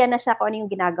 may idea na siya kung ano yung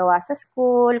ginagawa sa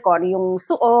school, kung ano yung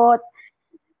suot.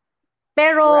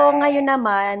 Pero, ngayon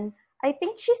naman, I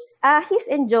think he's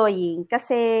enjoying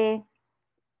kasi,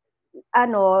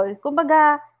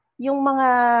 kumbaga, yung mga,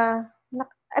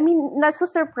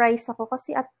 nasusurprise ako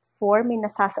kasi at 4, may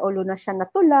nasasaulo na siya na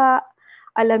tula.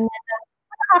 Alam niya na,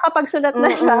 nakakapagsulat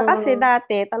na siya kasi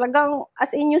dati, talagang,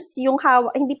 as in yung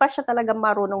hawak, hindi pa siya talaga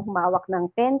marunong humawak ng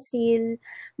pencil.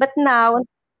 But now,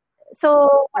 so,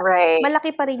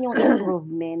 malaki pa rin yung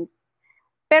improvement.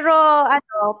 Pero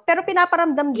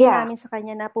pinaparamdam din namin sa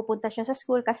kanya na pupunta siya sa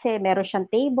school kasi meron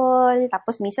siyang table,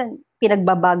 tapos minsan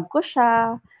pinagbabag ko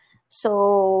siya.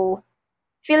 So,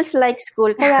 feels like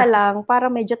school. Kaya lang,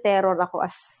 parang medyo terror ako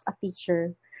as a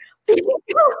teacher.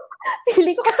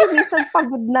 Feeling ko kasi minsan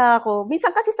pagod na ako.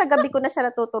 Minsan kasi sa gabi ko na siya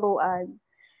natuturuan.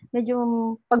 Medyo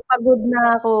pagpagod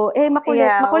na ako.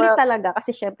 Makulit talaga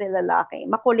kasi syempre lalaki.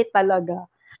 Makulit talaga.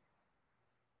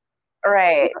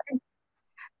 Right.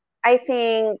 I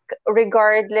think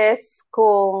regardless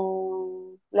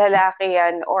kung lalaki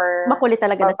yan or makulit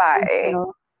talaga babae.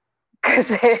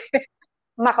 Kasi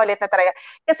makulit na talaga.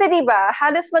 Kasi 'di ba,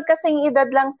 halos magkasing edad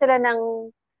lang sila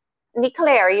ni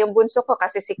Claire, yung bunso ko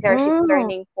kasi si Claire, she's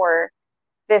turning 4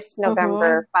 this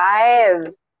November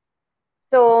 5.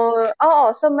 So,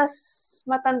 so mas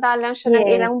matanda lang siya ng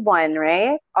ilang buwan,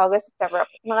 right? August, September,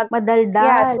 madaldal.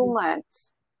 Yeah, 2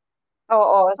 months.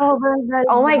 Oo.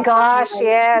 Oh my gosh,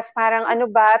 yes. Parang ano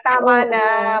ba? Tama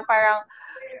na. Parang...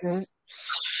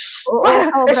 Oo,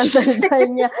 sobrang daldal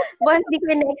niya. Hindi ko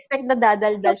na-expect na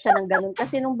dadaldal siya ng ganun.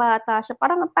 Kasi nung bata siya,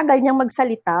 parang ang tagal niyang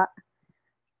magsalita.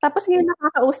 Tapos ngayon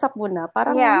nakakausap mo na,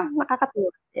 parang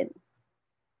nakakatuwa din.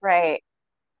 Right.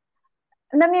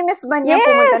 Namimiss ba niya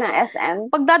pumunta ng Yes! SM?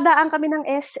 Pagdadaan kami ng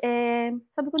SM,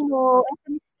 sabi ko, no,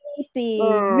 SM is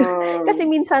sleeping. Kasi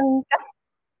minsan,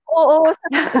 oo,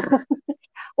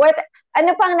 What?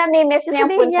 Ano pang namimiss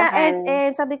niyang sabihin niya puntahan? SM,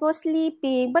 sabi ko,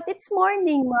 sleeping. But it's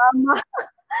morning, mama.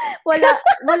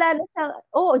 wala na siya.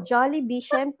 Jollibee,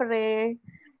 syempre.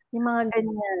 Yung mga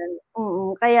ganyan.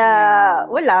 Kaya,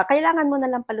 wala. Kailangan mo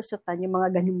na lang palusutan yung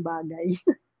mga ganyang bagay.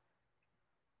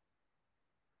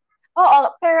 Oo,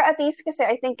 pero at least kasi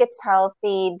I think it's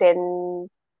healthy din,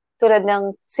 tulad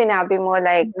ng sinabi mo,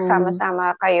 like,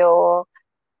 sama-sama kayo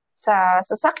sa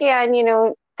sasakyan,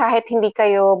 kahit hindi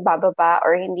kayo bababa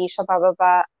or hindi siya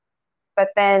bababa, but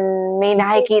then may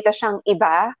nakikita siyang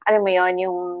iba, alam mo yon,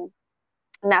 yung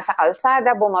nasa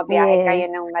kalsada, bumabiyahe kayo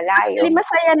ng malayo. Actually,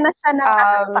 masaya na siya na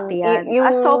nasa sasakyan.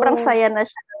 Sobrang saya na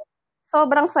siya.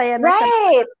 Sobrang saya na siya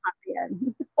na sasakyan.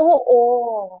 Oo.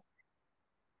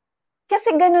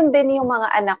 Kasi ganun din yung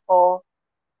mga anak ko.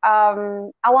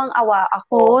 Awang-awa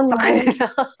ako sa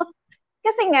kanila.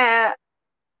 Kasi nga,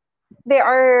 they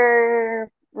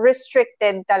are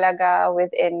restricted talaga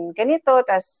within ganito.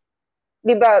 Tas,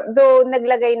 di ba, though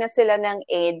naglagay na sila ng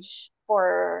age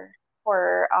for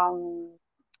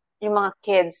yung mga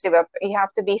kids, di ba? You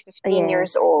have to be 15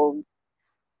 years old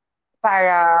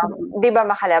para, di ba,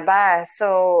 makalabas.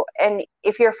 So, and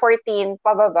if you're 14,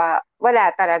 pababa,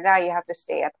 wala talaga. You have to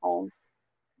stay at home.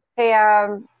 Kaya,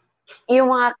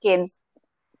 yung mga kids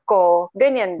ko,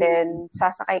 ganyan din.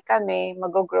 Sasakay kami,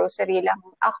 mag-grocery lang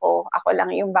ako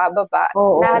lang yung bababa.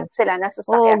 Lahat sila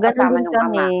nasasakyan kasama ng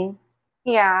ama.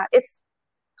 Yeah, it's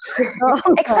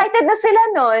excited na sila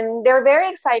nun. They're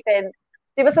very excited.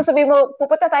 Di ba sasabihin mo,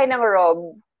 pupunta tayo ng Rob.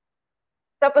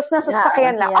 Tapos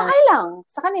nasasakyan lang. Okay lang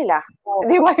sa kanila.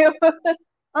 Di ba yun?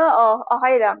 Oo,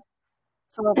 okay lang.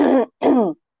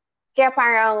 Kaya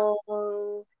parang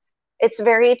it's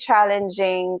very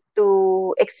challenging to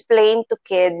explain to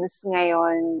kids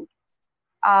ngayon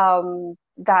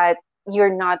that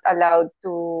you're not allowed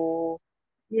to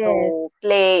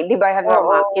play. Di ba,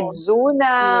 mga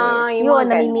kidzuna? Yes. Yun,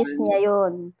 namimiss niya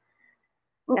yun.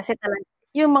 Kasi talaga,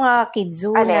 yung mga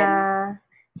kidzuna,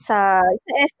 sa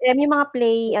SM, yung mga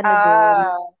play,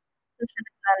 doon. So, siya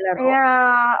naglalaro.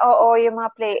 Yeah, oo, yung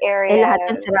mga play areas. Lahat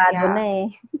yung sarado na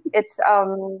eh. It's,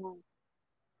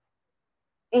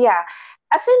 yeah.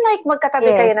 As in, like,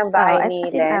 magkatabi kayo ng bahay ni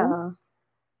Len?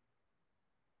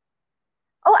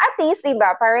 Oh, at least,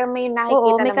 diba? Parang may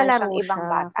nakikita naman siyang ibang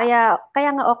bata. Kaya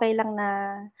nga okay lang na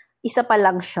isa pa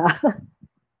lang siya.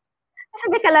 Kasi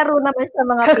may kalaro naman siya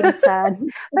mga pinsan.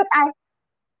 But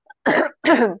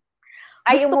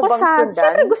ayaw mo bang sundan?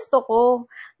 Siyempre gusto ko.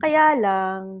 Kaya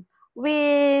lang,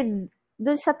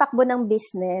 dun sa takbo ng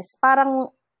business,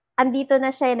 parang andito na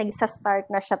siya,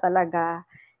 nagsa-start na siya talaga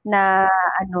na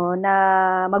na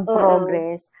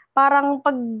mag-progress. Parang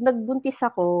pag nagbuntis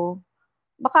ako,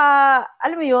 baka,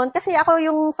 alam mo yun, kasi ako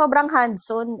yung sobrang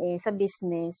hands-on sa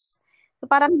business. So,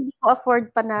 parang hindi ko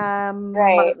afford pa na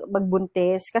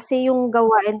magbuntis. Kasi yung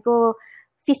gawain ko,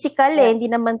 physical hindi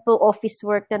naman to office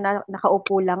work na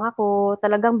nakaupo lang ako.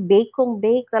 Talagang bake.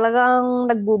 Talagang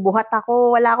nagbubuhat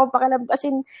ako. Wala akong pakialam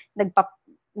kasi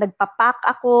nagpapack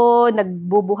ako,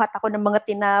 nagbubuhat ako ng mga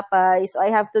tinapay. So, I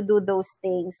have to do those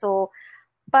things. So,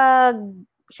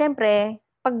 syempre,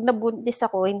 pag nabuntis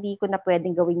ako, hindi ko na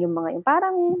pwedeng gawin yung mga yun.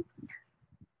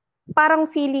 Parang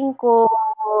feeling ko,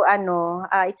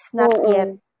 it's not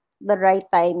yet the right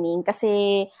timing.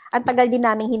 Kasi, ang tagal din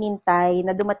namin hinintay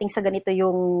na dumating sa ganito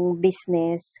yung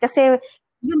business. Kasi,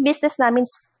 yung business namin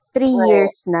 3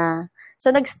 years na.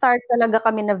 So, nag-start talaga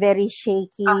kami na very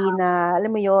shaky na, alam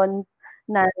mo yun,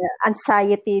 na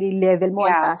anxiety level mo,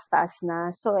 ang taas-taas na.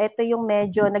 So, ito yung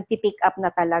medyo nagpipick up na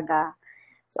talaga.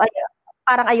 So,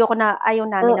 parang ayaw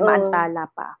namin na maantala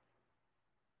pa.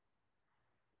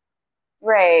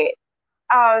 Right.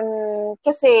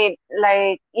 Kasi,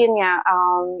 like, yun nga,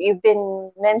 you've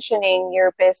been mentioning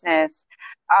your business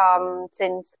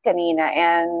since kanina,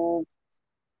 and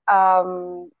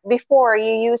before,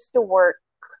 you used to work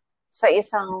sa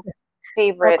isang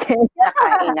favorite na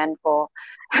kainan ko.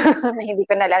 Hindi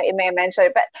ko na lang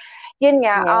i-mention. But, yun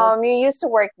nga, you used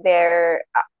to work there.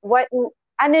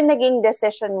 Ano naging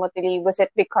decision mo to leave? Was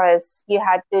it because you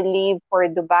had to leave for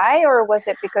Dubai, or was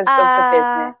it because of the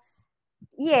business?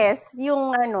 Yes,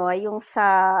 yung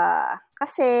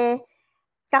kasi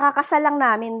kakakasal lang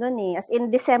namin doon As in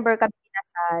December kami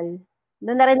kinasal.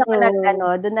 Doon na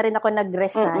rin ako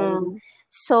nag-resign.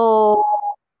 So,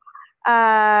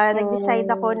 nag-decide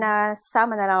ako na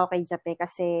sama na lang ako kay Jape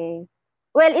kasi,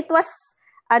 well, it was,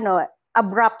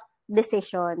 abrupt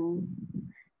decision.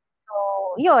 So,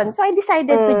 yun. So, I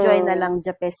decided to join na lang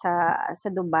Jape sa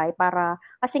Dubai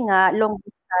kasi nga, long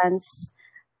distance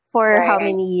for how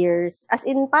Right. many years. As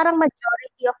in, parang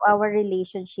majority of our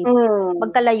relationship,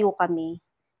 magkalayo kami.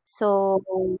 So,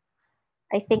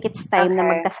 I think it's time na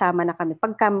Okay. magkasama na kami.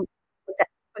 Pag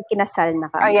kinasal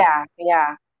na Oh, kami.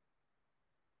 yeah.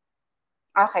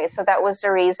 Okay, so that was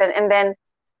the reason. And then,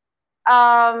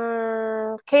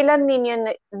 kailan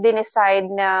ninyo dinecide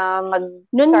na Noon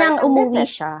mag-start niyang ng umuwi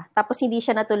business? siya, tapos hindi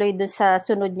siya natuloy dun sa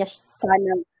sunod niya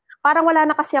sana. Parang wala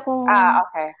na kasi akong,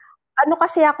 Okay. ano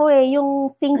kasi ako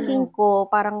yung thinking ko,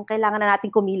 parang kailangan na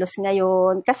natin kumilos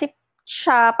ngayon. Kasi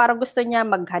siya, parang gusto niya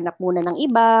maghanap muna ng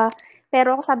iba.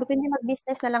 Pero ako sabi ko, hindi,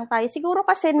 mag-business na lang tayo. Siguro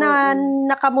kasi na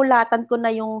nakamulatan ko na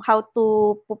yung how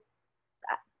to,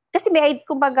 kasi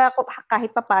kumbaga,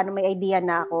 kahit pa paano may idea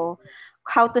na ako,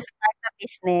 how to start a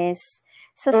business.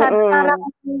 So sabi,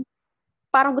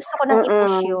 parang gusto ko nang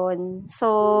i-push yun.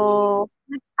 So,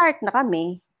 nag-start na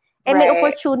kami. May Right.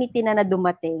 opportunity na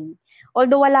dumating.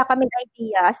 Although wala kaming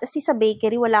idea, kasi sa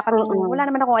bakery, wala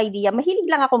naman akong idea. Mahilig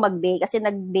lang ako mag-bake kasi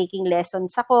nag-baking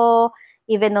lessons ako,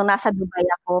 even nung nasa Dubai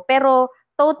ako. Pero,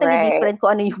 totally different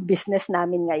kung ano yung business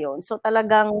namin ngayon. So,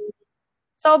 talagang,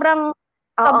 sobrang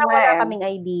wala kaming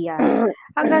idea.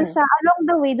 Hanggang sa, along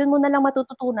the way, dun mo na lang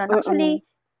matututunan. Actually,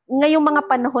 ngayong mga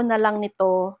panahon na lang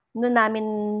nito,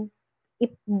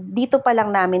 dito pa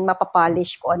lang namin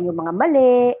mapapolish kung ano yung mga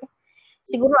mali.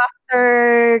 Siguro after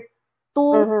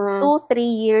 2-3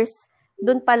 years,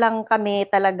 dun pa lang kami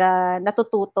talaga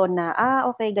natututo na,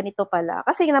 okay, ganito pala.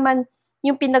 Kasi naman,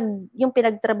 yung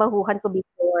pinagtrabahuhan ko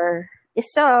before is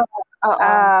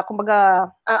kumbaga,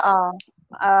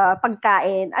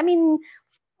 pagkain. I mean,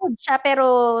 food siya,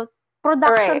 pero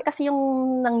production kasi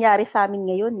yung nangyari sa amin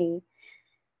ngayon eh.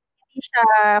 Hindi siya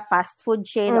fast food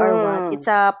chain or what. It's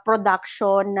a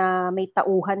production na may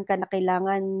tauhan ka na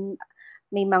kailangan,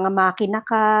 may mga makina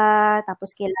ka,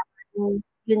 tapos kailangan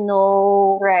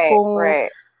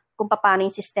kung paano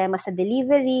yung sistema sa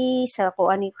delivery, sa kung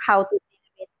ano, how to deal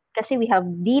with. Kasi we have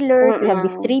dealers, we have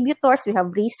distributors, we have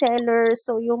resellers.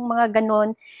 So yung mga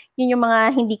ganon, yun yung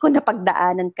mga hindi ko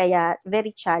napagdaanan, kaya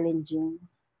very challenging.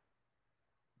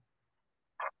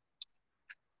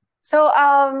 So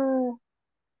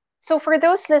for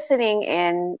those listening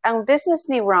in, ang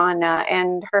business ni Rhona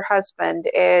and her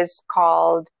husband is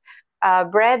called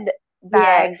Bread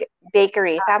Bag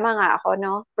Bakery. Tama nga ako,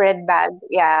 no? Bread Bag,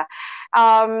 yeah.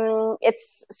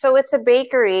 It's a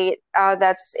bakery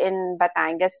that's in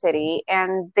Batangas City,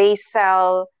 and they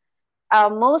sell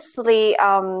mostly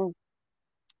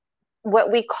what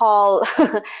we call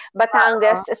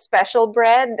Batangas special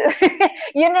bread.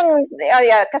 Yun ang,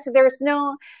 kasi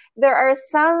there are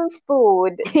some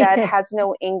food that has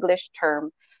no English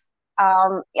term.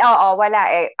 Wala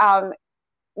eh.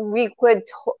 We could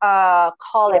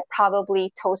call it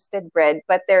probably toasted bread,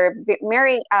 but there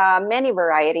are many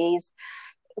varieties.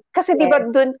 Kasi di ba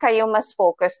dun kayo mas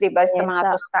focus, di ba, sa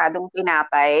mga tostadong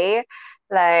tinapay?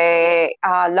 Like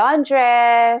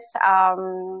laundress,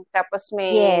 tapos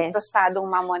may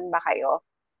tostadong mamon ba kayo?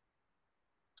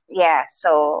 Yeah,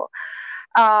 so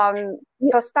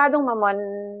tostadong mamon,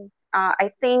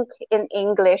 I think in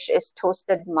English is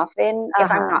toasted muffin,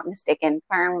 if I'm not mistaken,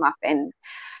 parang muffin.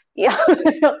 Yeah.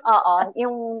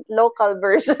 Yung local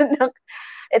version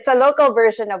it's a local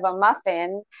version of a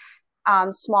muffin,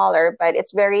 smaller, but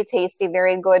it's very tasty,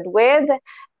 very good with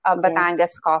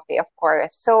Batangas coffee, of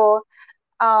course. So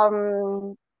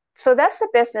that's the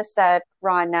business that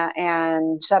Rhona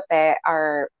and Jape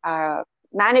are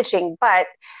managing. But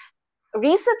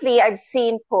recently, I've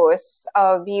seen posts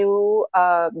of you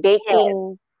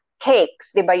baking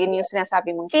cakes, di ba? Yun yung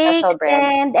sinasabi mong special breads.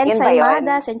 And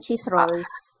ensaimadas and cheese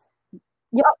rolls.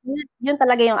 Yun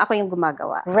talaga yung ako yung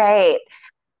gumagawa. Right.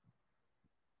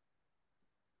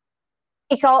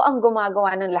 Ikaw ang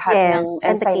gumagawa ng lahat ng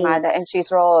ensaymada and cheese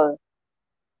roll.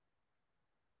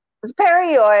 Pero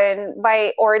yun,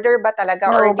 by order ba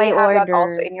talaga? Or do you have that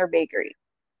also in your bakery?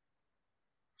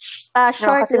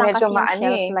 Short lang kasi yung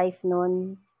shelf life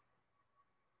nun.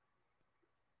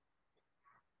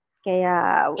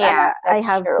 Kaya I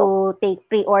have to take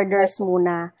pre-orders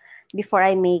muna before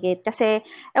I make it. Kasi,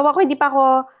 ewan ko, hindi pa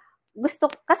ako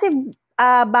kasi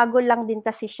bago lang din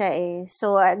kasi siya eh.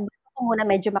 So, gusto ko muna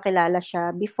medyo makilala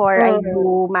siya before I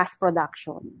do mass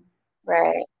production.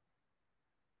 Right.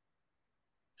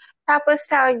 Tapos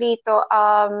tawag dito,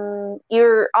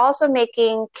 you're also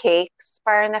making cakes.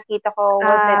 Parang nakita ko,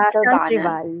 was it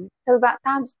Silvana?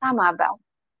 Tama ba?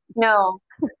 No.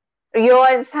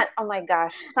 Yun, oh my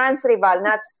gosh. Sans Rival,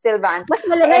 not Silvans. Mas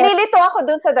maliit. Nalilito ako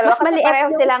dun sa dalawa kasi pareho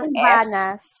silang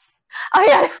Silvanas. S. Oh,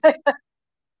 yeah.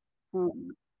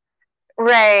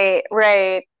 Right.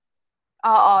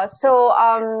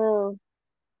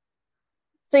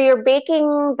 So you're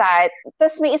baking that.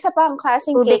 Tapos may isa pang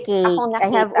klaseng Ube cake cake. akong I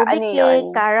have nakita. ube Ano cake, yun?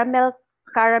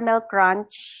 caramel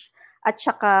crunch, at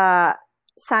saka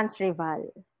sans rival.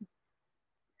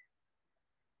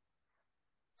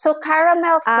 So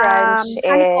caramel crunch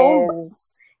Honeycomb.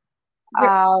 is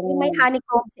Yung may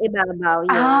honeycomb sa ibabaw,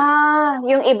 yes.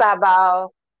 yung ibabaw.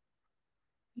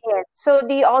 Yes. So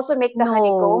do you also make the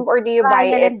honeycomb No. or do you buy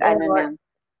Trial it and error.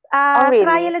 Oh, really?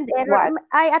 Trial and error. What?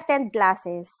 I attend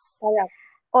classes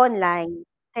online.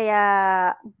 Kaya,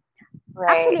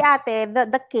 actually Right. ate,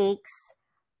 the cakes,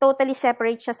 totally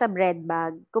separate siya sa bread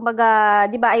bag. Kumbaga,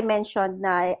 di ba I mentioned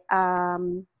na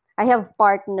I have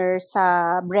partners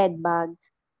sa bread bag.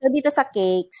 So dito sa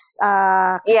cakes,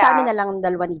 kasama na lang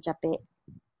dalawa ni Jape.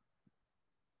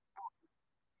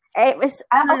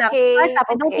 Ano lang, startup.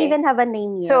 I don't even have a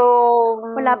name yet. So,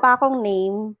 wala pa akong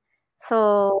name.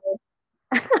 So,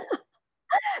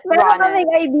 meron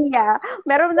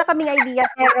na kaming idea,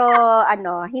 pero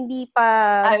hindi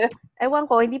pa, ewan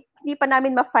ko, hindi pa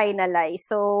namin ma-finalize.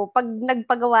 So, pag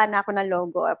nagpagawa na ako ng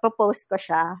logo, propose ko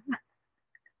siya.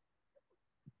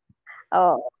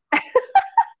 Oh.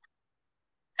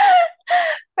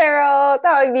 Pero,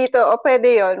 tawag dito,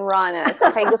 pwede yon Rhona.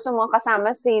 So, kay gusto mo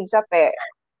kasama si Jape,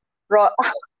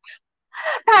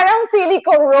 parang pili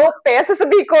ko rope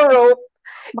sasabihin ko rope.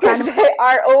 Kasi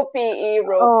R-O-P-E,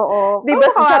 rope. Oo. Di ba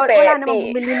si Jape? Wala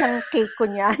namang bumili ng cake ko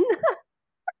niyan.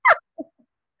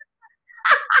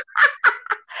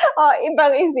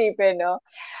 Ibang isipin, no?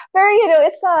 Pero,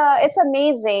 it's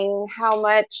amazing how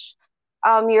much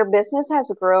your business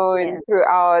has grown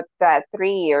throughout that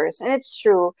 3 years. And it's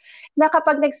true na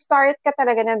kapag nag-start ka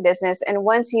talaga ng business and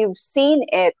once you've seen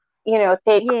it,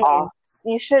 take off,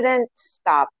 you shouldn't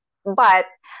stop. But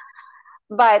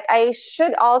I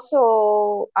should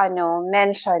also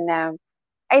mention na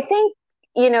I think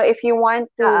if you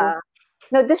want to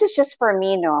no, this is just for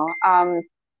me, no.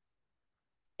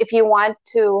 If you want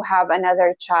to have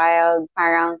another child,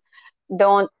 parang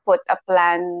don't put a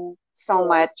plan so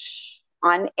much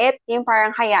on it. Yung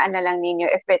parang hayaan na lang ninyo.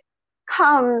 If it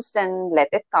comes, then let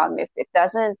it come. If it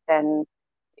doesn't, then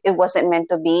it wasn't meant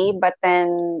to be. But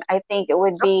then I think it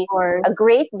would be a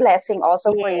great blessing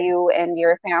also for you and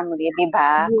your family, di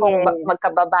ba? Kung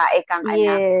magkababae kang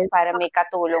anak para may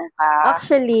katulong ka.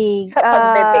 Actually, sa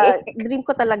pagbebe. Dream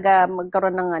ko talaga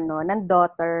magkaroon ng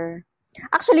daughter.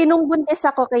 Actually, nung buntis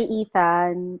ako kay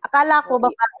Ethan, akala ko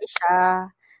babae siya.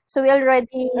 So, we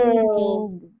already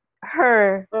named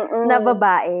her na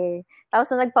babae.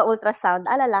 Tapos, nung nagpa-ultrasound,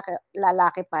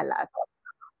 lalaki pala. So,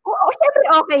 syempre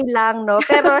okay lang, no?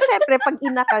 Pero syempre, pag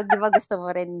ina ka, di ba gusto mo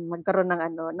rin magkaroon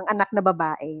ng anak na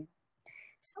babae.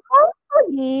 So,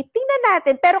 hopefully, tingnan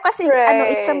natin. Pero kasi,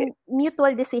 it's a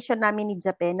mutual decision namin ni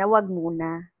Jape na wag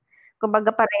muna.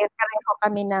 Kumbaga, pareho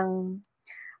kami ng,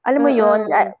 alam mo yun,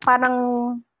 parang,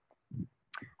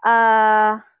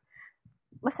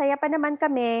 masaya pa naman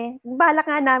kami. Balak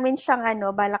nga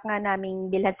namin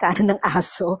bilhan sana ng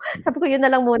aso. Sabi ko, yun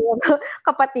na lang muna yung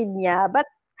kapatid niya. But,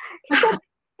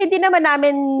 hindi naman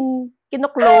namin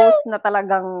kino-close na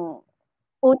talagang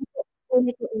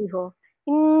unito iho.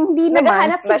 Hindi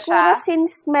naman. Siguro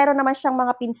since meron naman siyang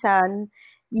mga pinsan,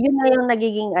 yun na yung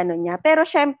nagiging niya. Pero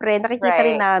syempre, nakikita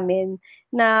rin namin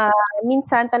na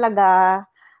minsan talaga,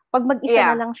 pag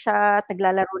mag-isa na lang siya,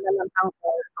 taglalaro na lang ang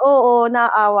oo,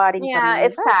 naaawa rin kami. Yeah,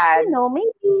 it's sad.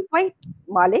 Maybe,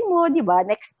 malay mo, di ba?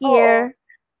 Next year.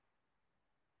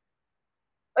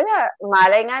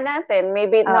 Malay nga natin.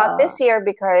 Maybe not this year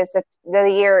because the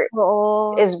year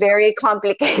is very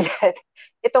complicated.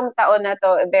 Itong taon na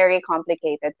to, very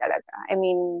complicated talaga. I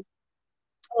mean,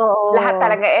 lahat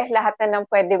na ng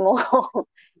pwede mo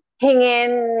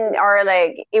hingin or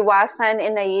like iwasan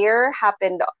in a year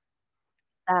happened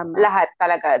lahat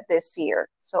talaga this year.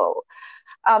 So,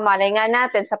 malay nga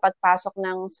natin sa pagpasok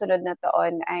ng sunod na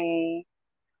taon ay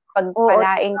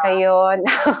pagpalain kayo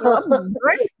ng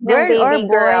baby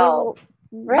girl.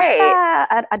 Right.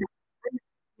 Basta,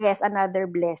 yes, another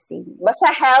blessing.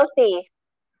 Basta healthy.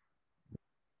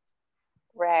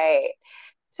 Right.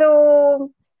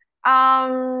 So,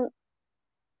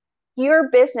 your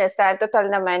business,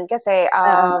 total naman kasi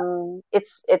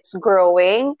it's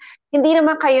growing. Hindi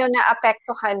naman kayo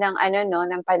naapektuhan ng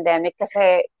ng pandemic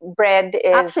kasi bread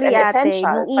is actually, an essential. Ate,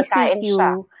 nung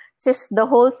ECQ, since the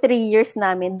whole 3 years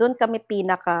namin, doon kami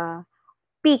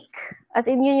pinaka-peak. As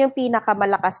in, yun yung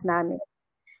pinaka-malakas namin.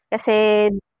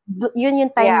 Kasi, yun yung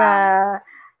time na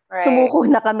sumuko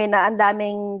na kami na ang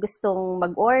daming gustong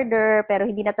mag-order, pero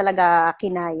hindi na talaga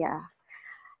kinaya.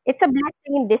 It's a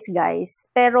blessing in disguise.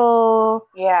 Pero,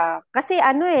 Yeah. kasi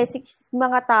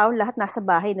mga tao lahat nasa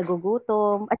bahay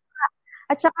nagugutom.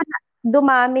 At saka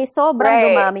sobrang Right,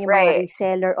 dumami yung mga right.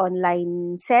 reseller,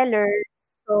 online sellers.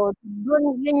 So,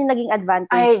 yun yung naging Ay,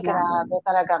 advantage grabe namin.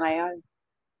 talaga ngayon.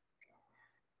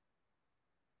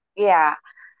 Yeah.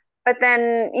 But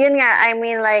then, yun nga, I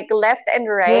mean, like, left and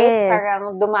right,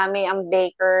 parang Yes. dumami ang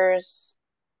bakers.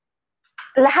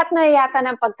 Lahat na yata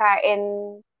ng pagkain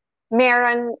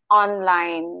meron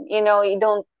online. You know,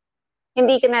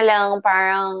 hindi ka na lang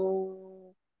parang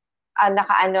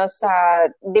nakaano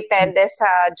depende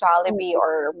sa Jollibee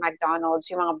or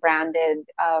McDonald's, yung mga branded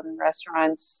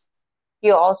restaurants.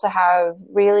 You also have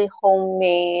really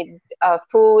homemade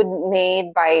food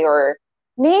made by your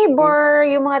neighbor,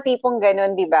 Yes. yung mga tipong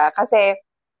ganun, di ba? Kasi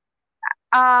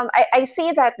I see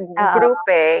that group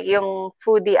yung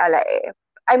Foodie Alae.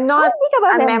 I'm not Hindi ka ba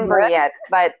a member member? yet,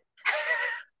 but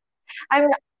I'm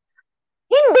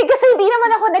hindi kasi hindi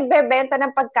naman ako nagbebenta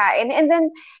ng pagkain. And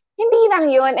then hindi lang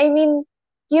 'yun. I mean,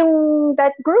 yung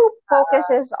that group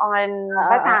focuses on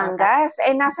Batangas,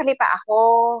 nasa Lipa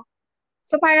ako.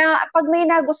 So parang pag may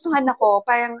nagustuhan ako,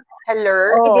 parang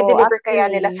hello, i-deliver kaya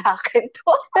nila Actually. sa akin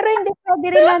to? Pero hindi, pwede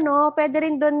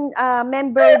rin doon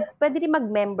pwede rin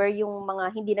mag-member yung mga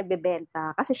hindi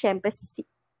nagbebenta. Kasi syempre,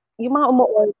 yung mga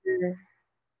umu-order.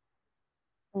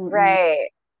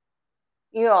 Right.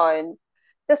 Yun.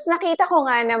 Tapos nakita ko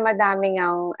nga na madaming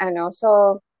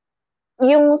so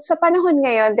yung sa panahon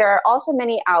ngayon, there are also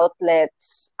many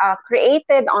outlets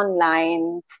created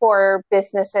online for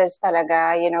businesses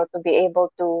talaga, to be able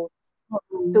to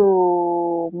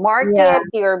market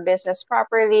your business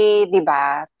properly, di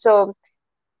ba? So,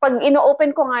 pag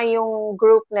ino-open ko nga yung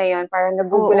group na yun, parang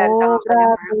nagugulantang ako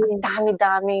na parang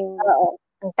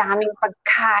ang daming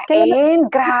pagkain.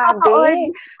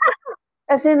 Grabe.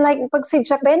 As in, like, pag si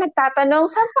Japan nagtatanong,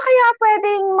 saan pa kaya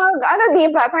pwedeng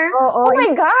di ba? Parang, oh my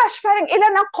gosh, parang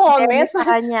ilan ang comments? Sa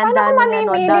kanya, Paano ko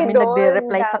mamimili daming doon?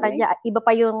 nagre-reply sa kanya. Iba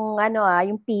pa yung,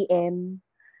 yung PM.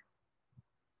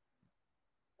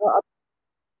 Oo.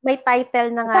 May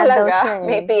title na nga daw Talaga? siya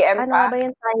May PM Ano pa? nga ba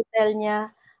yung title niya?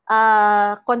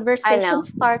 Conversation Ano?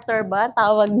 starter ba?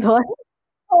 Tawag doon?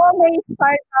 Oo, may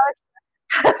start out.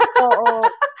 Oo.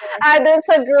 Doon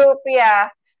sa group,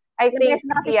 yeah. I think,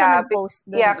 na kasi siya yeah. nag-post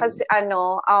doon. Yeah, kasi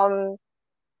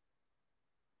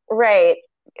right.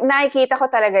 Nakikita ko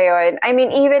talaga yon. I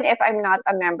mean, even if I'm not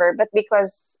a member, but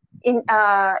because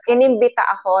inimbita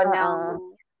ako ng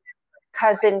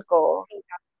cousin ko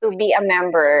to be a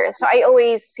member. So I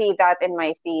always see that in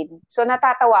my feed. So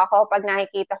natatawa ako pag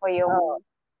nakikita ko yung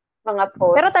mga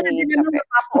posts Pero talaga ni naman Chape.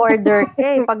 mapapa-order ka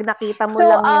pag nakita mo So,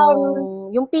 lang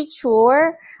yung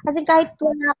picture. Kasi kahit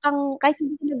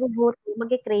hindi ka nagugutom,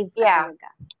 mag-crave ka talaga.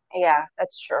 Yeah,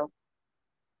 that's true.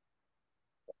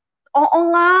 Oo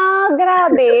nga,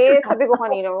 grabe. Sabi ko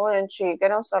kanina mo, yung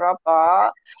chicken, ang sarap pa.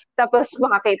 Tapos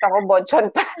makakita ko bonchon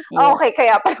pa. Yeah. Okay,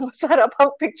 kaya pala masarap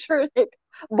ang picture nito.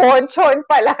 Bonchon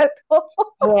pala to.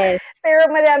 Yes. Pero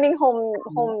madaming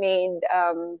homemade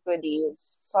goodies.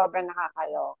 Sobrang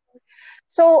nakakaloka.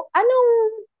 So, anong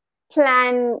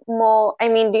plan mo?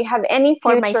 I mean, do you have any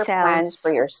future plans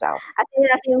for yourself?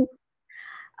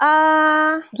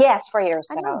 Yes, for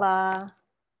yourself. Ano ba?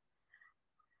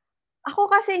 Ako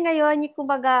kasi ngayon,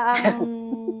 kumbaga,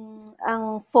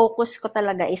 ang focus ko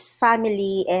talaga is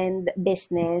family and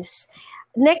business.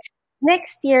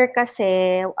 Next year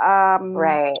kasi,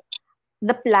 right.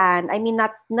 The plan, I mean,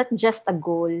 not just a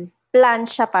goal, plan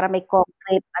siya para may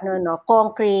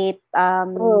concrete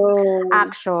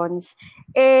actions,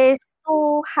 is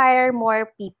to hire more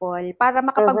people para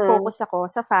makapag-focus ako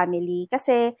sa family.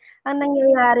 Kasi, ang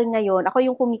nangyayari ngayon, ako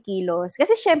yung kumikilos.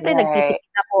 Kasi syempre,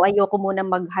 nagtitipid ako, ayoko muna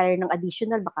mag-hire ng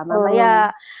additional, baka mamaya,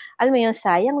 alam mo yun,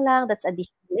 sayang lang, that's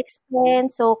additional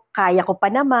expense, so kaya ko pa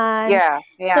naman. Yeah.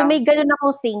 So may ganun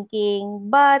akong thinking,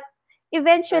 but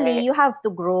eventually, you have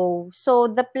to grow. So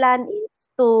the plan is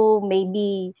to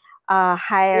maybe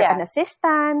hire an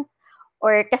assistant,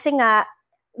 or kasi nga,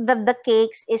 the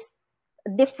cakes is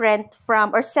different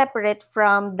from or separate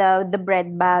from the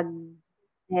bread bag.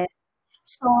 Yes.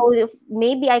 So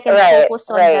maybe I can focus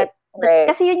on that.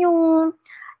 Kasi yun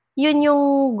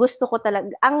yung gusto ko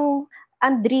talaga. Ang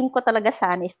dream ko talaga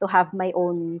sana is to have my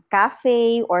own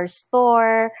cafe or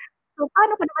store. So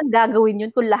paano ko naman gagawin yun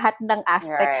kung lahat ng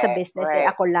aspects sa business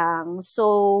ako lang.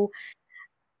 So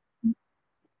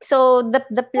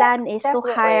the plan is to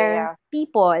hire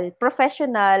people,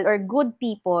 professional or good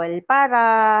people,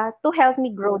 para to help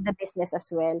me grow the business as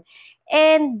well.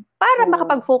 And para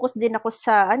makapag-focus din ako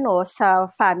sa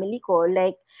family ko,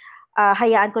 like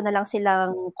hayaan ko na lang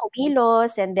silang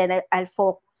kumilos, and then I'll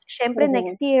focus Syempre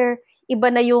next year, iba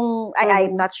na yung,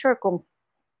 I'm not sure kung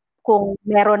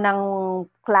meron ng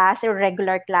class or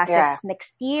regular classes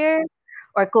next year,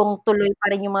 or kung tuloy pa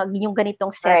rin yung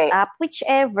ganitong setup,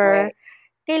 whichever,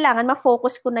 kailangan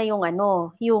ma-focus ko na yung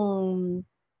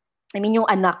yung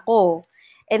anak ko.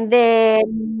 And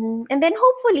then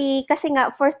hopefully, kasi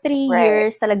nga for 3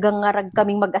 years, talagang ngarag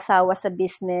kaming mag-asawa sa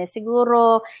business.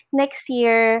 Siguro, next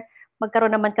year,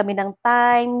 magkaroon naman kami ng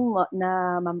time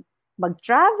na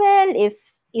mag-travel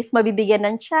if mabibigyan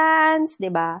ng chance,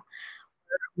 di ba?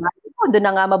 Doon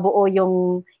na nga mabuo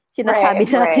yung sinasabi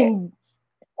nating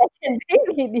second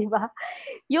baby, di ba?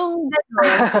 Yung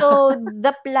gano'n. So,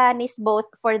 the plan is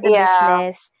both for the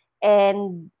business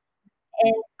and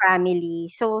family.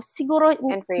 So, siguro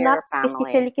not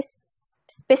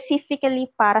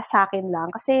specifically para sa akin lang.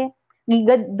 Kasi,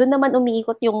 doon naman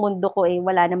umiikot yung mundo ko eh.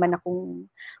 Wala naman akong,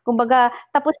 kumbaga,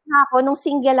 tapos na ako, nung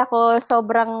single ako,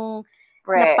 sobrang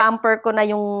na-pamper ko na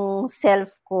yung self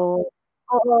ko.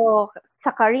 Oo, sa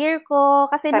career ko.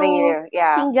 Kasi nung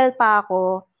single pa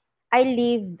ako, I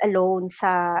lived alone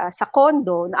sa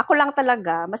condo. Ako lang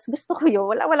talaga, mas gusto ko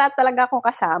yun. Wala talaga akong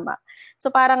kasama. So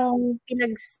parang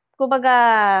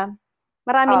kumbaga,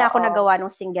 marami na ako nagawa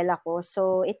nung single ako.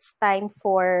 So it's time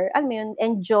for,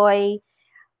 enjoy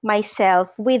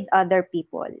myself with other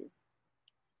people.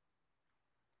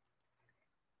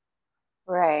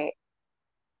 Right.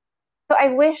 So I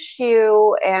wish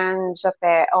you and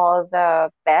Jape all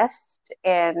the best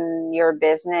in your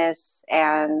business,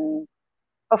 and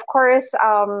of course,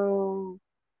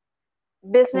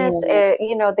 business,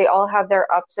 they all have their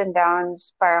ups and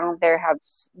downs. Parang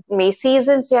may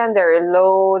seasons yan, they're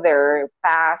low, they're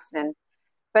fast,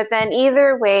 but then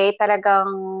either way,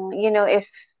 talagang, if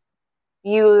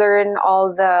you learn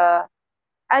all the,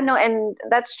 and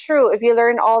that's true, if you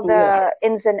learn all the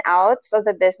ins and outs of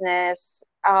the business,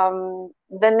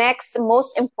 the next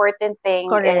most important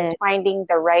thing is finding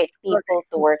the right people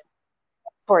to work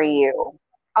for you.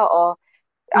 Oo.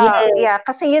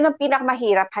 Kasi yun ang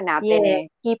pinakamahirap hanapin eh.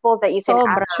 People that you can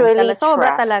actually trust.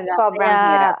 Talaga. Sobrang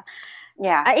hirap.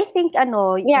 Yeah. I think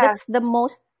that's the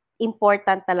most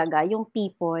important talaga, yung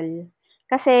people.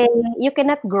 Kasi you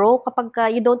cannot grow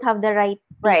kapag you don't have the right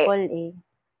people eh.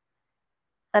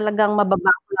 Talagang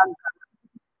mababago lang ka.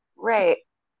 Right.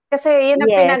 Kasi yun ang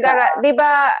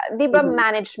di ba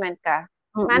management ka?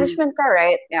 Management ka,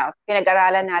 right? Yeah,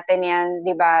 pinag-aralan natin yan,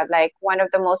 di ba? Like one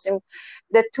of the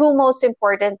two most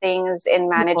important things in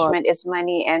management is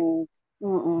money and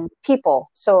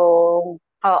people. So,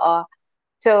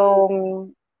 So,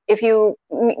 if you,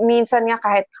 minsan nga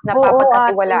kahit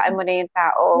napapagkatiwalaan mo na yung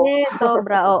tao.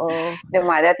 Sobra, oo.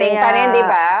 Dumadating pa rin, di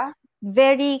ba?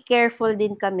 Very careful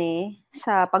din kami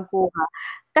sa pagkuha.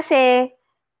 Kasi,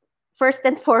 first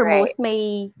and foremost,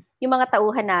 may yung mga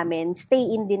tauhan namin, stay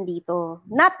in din dito.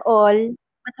 Not all,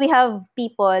 but we have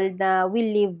people na will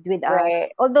live with us.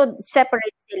 Although,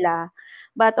 separate sila.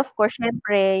 But of course,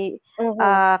 syempre,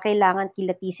 kailangan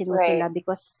kilatisin mo sila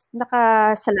because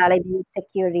nakasalalay din yung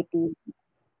security.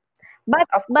 But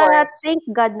thank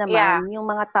God naman, yung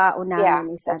mga tao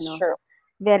namin is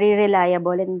very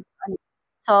reliable and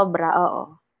sobra,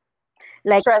 oo.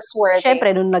 Like, trustworthy.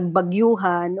 Syempre, nung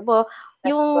nagbagyuhan,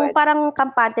 yung parang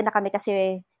kampante na kami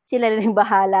kasi sila na yung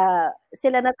bahala.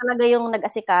 Sila na talaga yung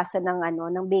nag-asikaso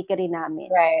ng bakery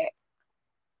namin. Right.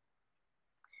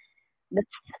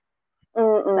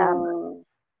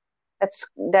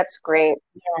 That's great.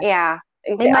 Yeah.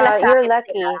 You're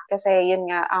lucky kasi yun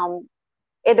nga,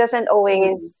 it doesn't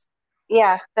always,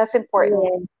 that's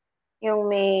important. Yung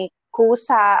may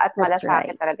kusa at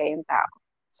malasakit talaga yung tao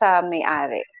sa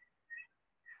may-ari.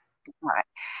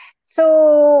 Right.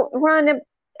 So, Ron,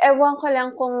 ewan ko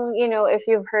lang kung, if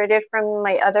you've heard it from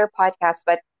my other podcast,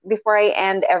 but before I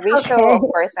end every show, of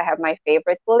course, I have my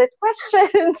favorite bullet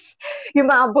questions. Yung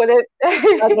mga bullet.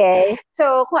 Okay.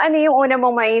 So, kung ano yung una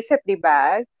mong maisip, di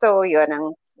ba? So, yun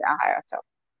ang, so,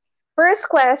 first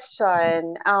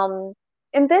question,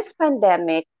 in this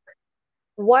pandemic,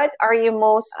 what are you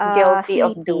most guilty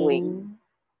of doing?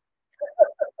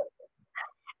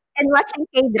 And watching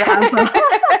K-drama.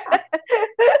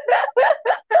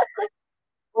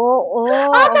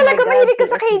 Talaga mahilig ka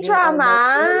sa K-drama?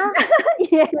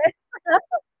 Yes.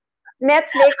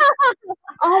 Netflix?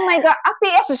 Oh my God.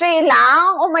 PSG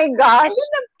lang? Oh my gosh.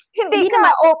 Hindi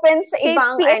ka open sa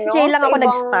ibang, PSG lang ako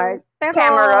nag-start.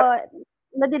 Pero,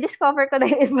 nadidiscover ko na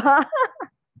yung iba.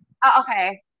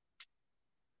 Okay.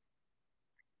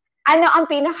 Ano ang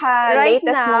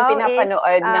pinaka-latest mong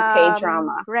pinapanood na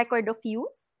K-drama? Record of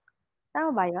Youth.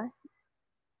 Tama ba yun?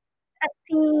 At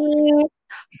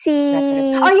si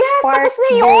oh yes, tapos na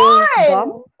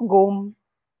yun! Gom.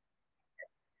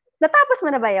 Natapos mo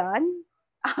na ba yun?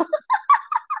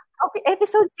 Okay,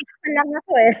 episode 6 pa lang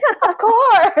ako eh. Of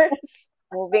course!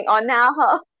 Moving on na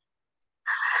ako.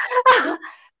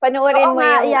 Panoorin mo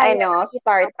yung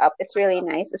startup. It's really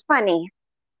nice. It's funny.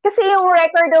 Kasi yung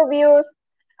Record of Youth,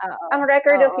 ang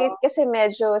Record of Youth kasi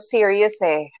medyo serious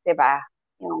eh. Diba?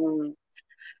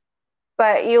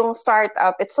 But yung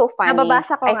startup, it's so funny.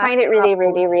 Nababasa ko I find it really,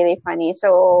 really, really funny.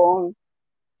 So,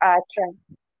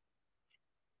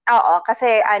 oo,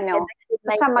 kasi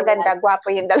basta maganda, gwapo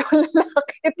yung dalawang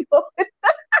lalaki doon.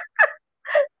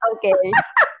 Okay.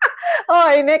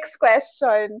 Okay, next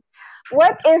question.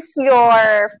 What is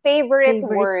your favorite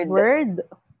word?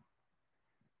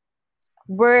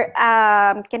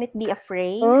 Can it be a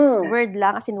phrase? Word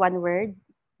lang, as in one word?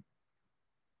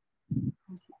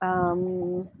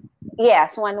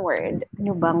 Yes, one word.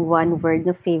 Ano bang one word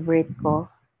na favorite ko?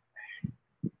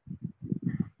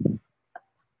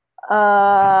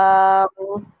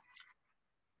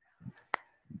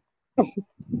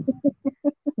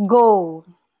 Go.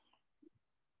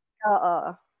 Oo.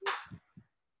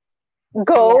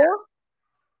 Go? Yeah.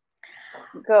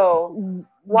 Go.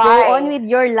 Why? Go on with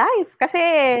your life. Kasi,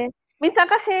 minsan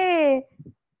kasi,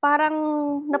 parang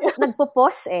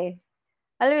nagpo-pause eh.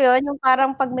 Alam mo yun, yung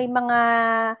parang pag may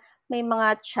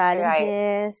mga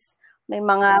challenges, may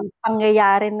mga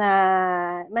pangyayari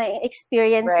na may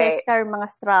experiences ka or mga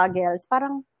struggles,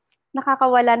 parang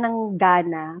nakakawala ng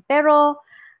gana. Pero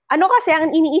kasi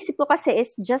ang iniisip ko kasi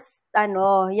is just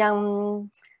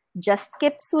yung just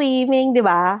keep swimming, di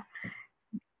ba?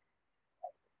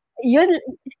 Yun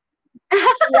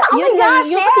yun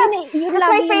gosh, yun, yes! Yun That's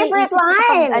my favorite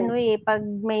line.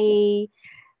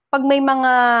 Pag may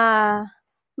mga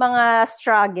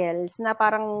struggles na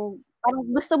parang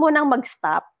gusto mo nang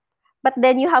mag-stop, but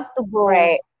then you have to go.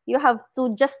 Right. You have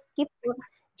to just keep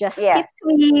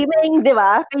swimming, di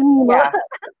ba? Yeah.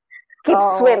 Keep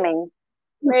swimming.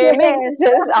 Swimming.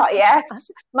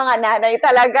 Yes. Mga nanay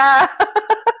talaga.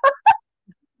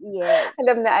 Yes.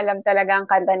 Alam na alam talaga ang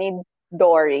kanta ni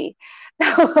Dory.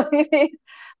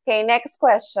 Okay, next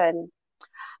question.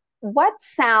 What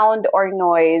sound or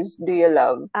noise do you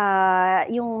love?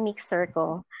 Yung mixer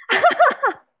ko.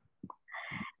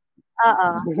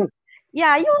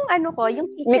 Yeah, yung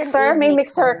yung kitchen mixer? May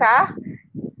mixer ka?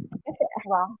 Kasi,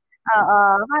 wow.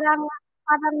 Parang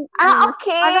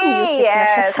okay. Parang music na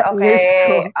siya sa okay. ears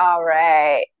ko. All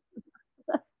right.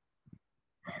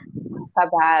 Sa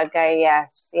bagay,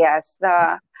 yes.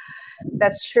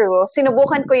 That's true.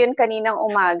 Sinubukan ko yun kaninang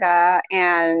umaga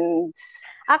and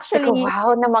actually,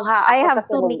 wow, namangha ako I have sa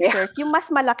two mixers. Yung mas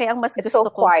malaki ang mas It's gusto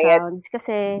so kong quiet. sounds.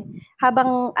 Kasi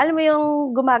habang, alam mo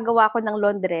yung gumagawa ko ng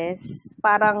laundress,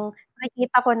 parang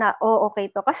nakikita ko na, okay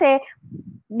to. Kasi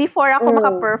before ako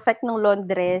maka-perfect ng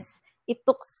laundress, it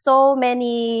took so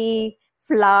many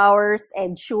flowers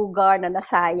and sugar na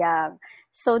nasayang.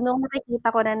 So, nung nakikita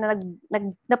ko na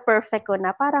na-perfect ko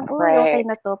na, parang, okay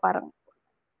na to. Parang,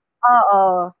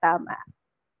 oo, tama.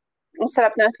 Ang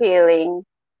sarap ng feeling.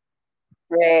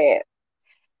 Right.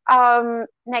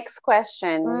 Next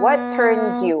question. What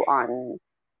turns you on?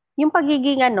 Yung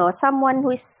pagiging someone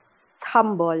who is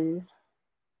humble.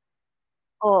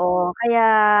 Oo, kaya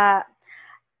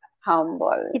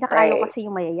humble. Pinakaayaw kasi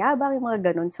yung mayayabang, yung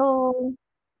mga ganun. So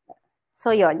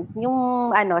yun,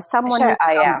 yung someone who's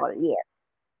humble. Yes.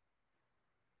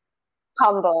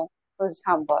 Humble. Who's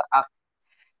humble. Okay.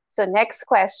 So next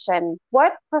question,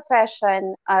 what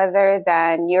profession other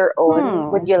than your own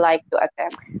would you like to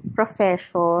attempt?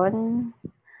 Profession?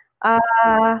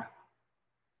 I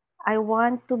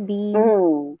want to be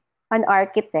an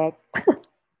architect.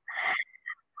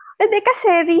 Hindi kasi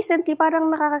recently parang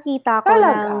nakakakita ko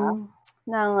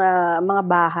ng mga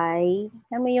bahay.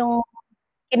 Alam mo yung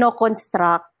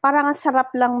kino-construct. Parang ang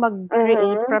sarap lang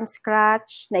mag-create from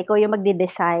scratch, na ikaw yung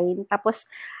magde-design. Tapos,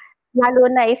 lalo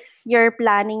na if you're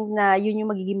planning na yun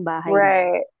yung magiging bahay.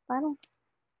 Right. Parang,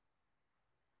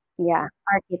 yeah,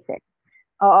 architect.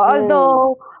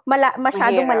 Although,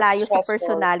 masyadong malayo sa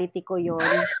personality ko yun.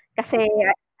 Kasi,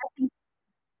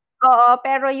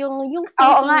 pero yung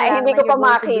thinking lang hindi ko pa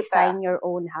makita. To design your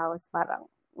own house,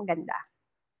 parang ang ganda.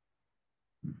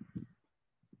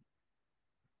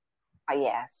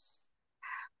 Yes.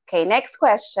 Okay, next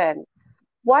question.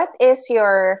 What is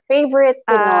your favorite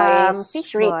Pinoy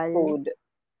street food?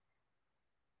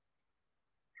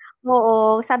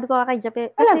 Oo, sabi ko kay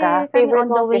Jape, kasi kami on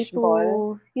the way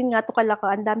to, yun nga, to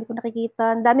Calaca, ang dami ko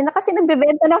nakikita, ang dami na kasi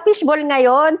nagbebenta ng fishball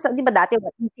ngayon. So, di ba dati,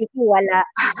 wala.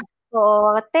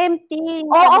 So, tempting.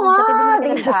 Oo nga,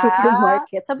 diba? Sa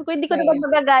supermarket. Sabi ko, hindi ko naman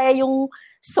magagaya yung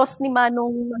sauce ni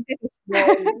Manong ng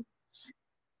fishball.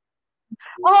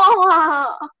 Oo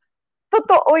nga.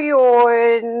 Totoo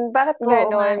yun. Bakit Oo nga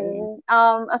ganon? eh.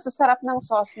 Ang sasarap ng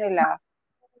sauce nila.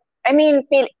 I mean,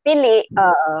 pili.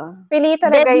 Oo. Pili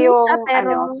talaga Deadly siya, yung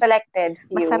pero selected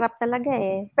few. masarap talaga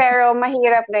eh. Pero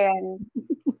mahirap ganyan.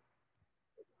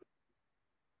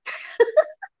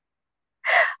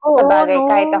 Sa bagay, no?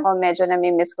 kahit ako medyo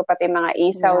namimiss ko pati mga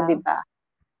isaw, Yeah. di ba?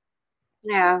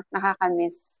 Yeah,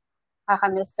 nakakamiss.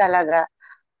 Nakakamiss talaga.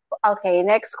 Okay,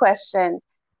 next question.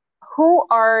 Who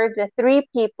are the 3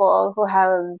 people who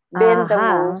have been the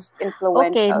most influential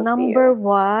Okay, to you? number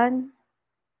 1,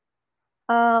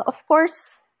 of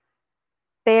course,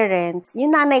 parents.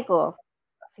 Yung nanay ko.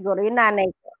 Siguro yung nanay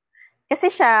ko. Kasi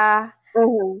siya,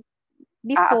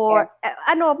 before,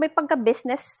 may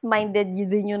pagka-business minded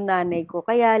din yung nanay ko.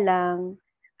 Kaya lang,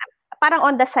 parang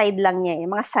on the side lang niya eh,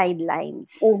 mga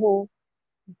sidelines.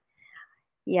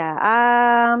 Yeah.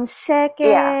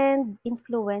 Second,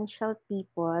 influential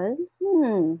people.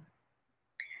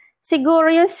 Siguro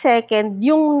yung second,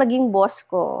 yung naging boss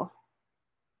ko.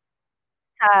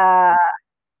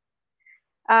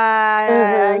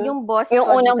 Yung boss yung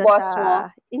ko unang dito boss sa, mo?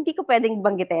 hindi ko pwedeng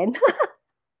banggitin.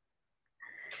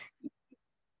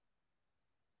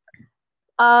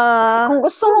 Kung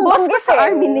gusto mong boss ko sa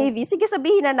banggitin. Army Navy, sige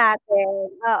sabihin na natin.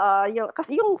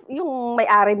 Kasi yung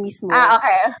may-ari mismo.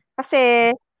 Okay. Kasi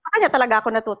sa kanya talaga ako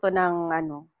natuto ng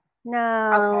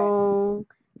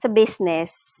sa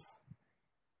business.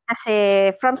 Kasi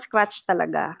from scratch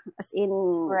talaga. As in,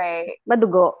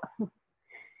 madugo.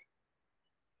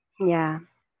 Yeah.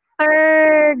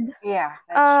 Third, yeah,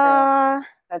 that's true.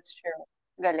 That's true.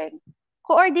 Galing.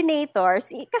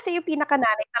 Coordinators, kasi yung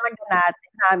pinaka-nanay talaga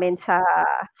namin sa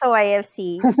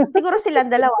YFC. Siguro silang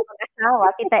dalawa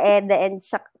mag-asawa, Tita Eda and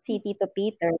si Tito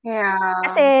Peter. Yeah.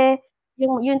 Kasi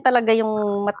yun talaga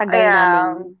yung matagal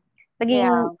namin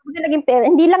naging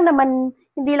hindi lang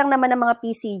naman ng mga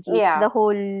PCGs, the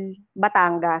whole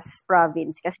Batangas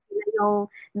province, kasi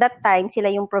that time sila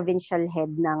yung provincial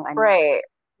head ng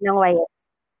ng YFC.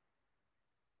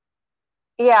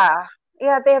 Yeah,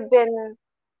 they have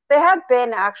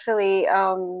been actually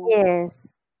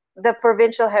yes, the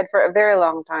provincial head for a very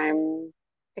long time.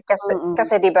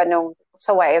 Kasi di ba nung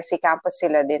sa YFC campus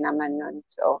sila din naman nun.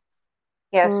 So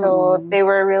yeah, so they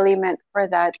were really meant for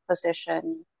that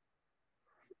position.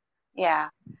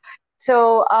 Yeah.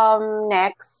 So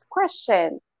next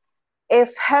question.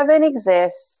 If heaven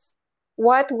exists,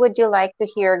 what would you like to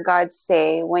hear God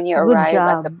say when you arrive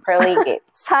at the pearly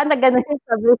gates? Sana ganun yung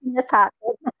sabihin niya sa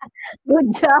akin. Good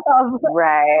job.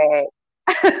 Right.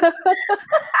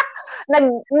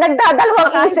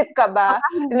 Nagdadalawang isip ka ba?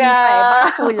 Hindi pa eh, baka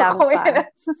kulang pa.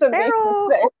 Pero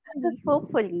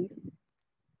hopefully.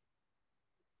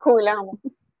 Kulang.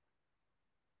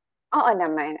 Oo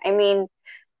naman. I mean,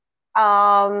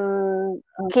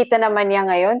 kita naman niya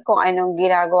ngayon kung anong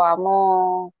ginagawa mo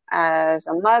as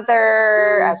a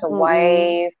mother, as a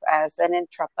wife, as an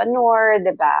entrepreneur,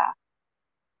 diba?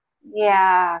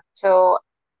 Yeah. So,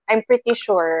 I'm pretty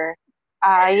sure,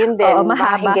 yun din,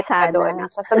 baka higit pa doon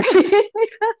ang sasabihin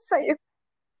niya sa'yo.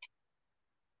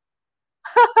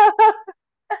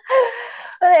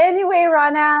 Anyway,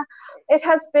 Rhona, it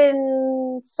has been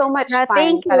so much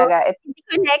fun talaga. Hindi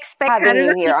ko na-expect having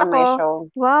you here on my show.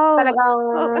 Wow. Talagang,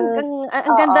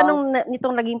 ang ganda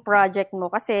nitong naging project mo.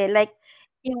 Kasi like,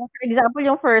 for example,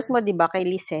 yung first mo, di ba, kay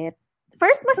Lisette.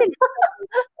 First mo si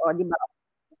Lisette, di ba?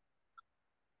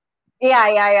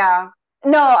 Yeah.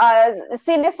 No,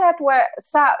 si Lisette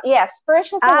yes,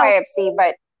 first siya sa YFC,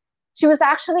 but she was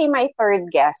actually my third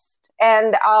guest.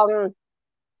 And,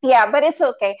 yeah, but it's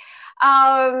okay.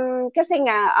 Kasi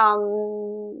nga,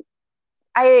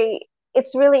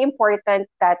 it's really important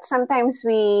that sometimes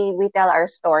we tell our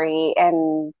story,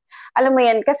 and alam mo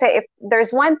yan, kasi if there's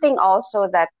one thing also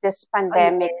that this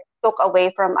pandemic took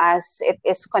away from us, it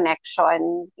is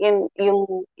connection. Yung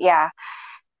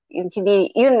hindi,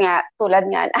 yun nga,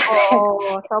 tulad nga natin.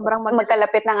 Sobrang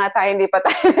magkalapit na nga tayo, hindi pa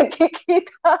tayo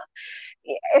nagkikita.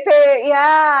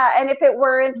 And if it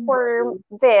weren't for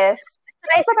this,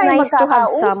 it's nice to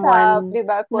have someone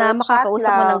diba, na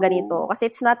makakausap mo ng ganito. Kasi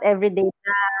it's not everyday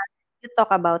na you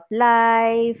talk about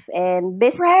life and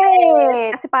business.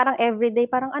 Right. Kasi parang everyday,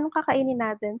 parang anong kakainin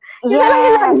natin?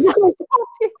 Yes.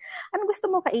 Anong gusto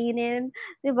mo kainin?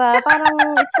 Diba? Parang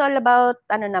it's all about,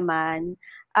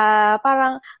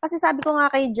 parang, kasi sabi ko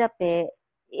nga kay Jape,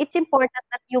 it's important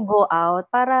that you go out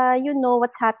para you know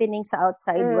what's happening sa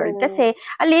outside world. Kasi,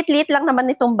 liit-liit lang naman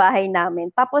itong bahay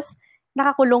namin. Tapos,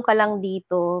 nakakulong ka lang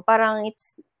dito. Parang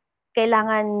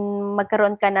kailangan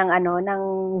magkaroon ka ng ng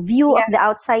view of the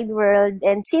outside world.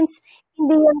 And since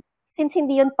since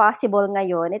hindi yun possible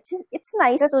ngayon, it's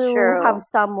nice That's to true. have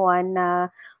someone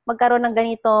na magkaroon ng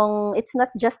ganitong, it's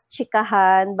not just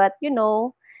chikahan, but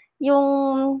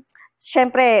yung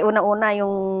syempre, una-una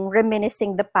yung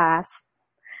reminiscing the past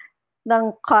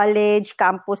ng college,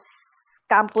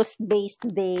 campus-based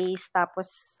days,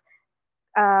 tapos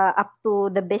up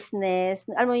to the business.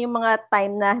 Alam mo, yung mga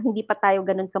time na hindi pa tayo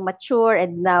ganun ka-mature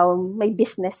and now may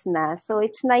business na. So,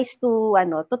 it's nice to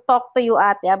talk to you,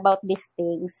 ate, about these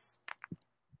things.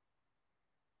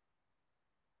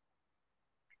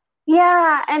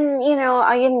 Yeah, and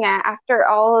ayun nga, after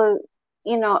all,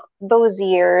 those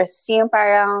years, yung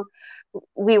parang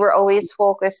we were always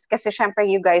focused kasi syempre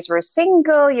you guys were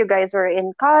single, you guys were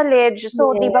in college.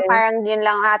 So, di ba parang yun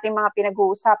lang ating mga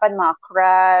pinag-uusapan, mga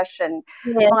crush and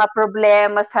mga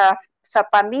problema sa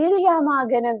pamilya, mga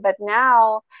ganun. But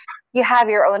now, you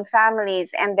have your own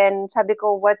families. And then, sabi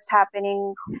ko, what's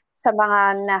happening sa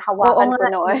mga nahawakan ko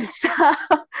noon sa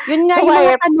yun nga, sa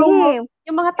YFC.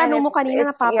 Yung mga tanong mo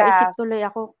kanina, napapaisip tuloy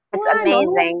ako. It's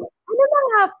amazing.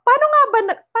 Paano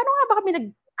nga ba kami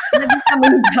naging kami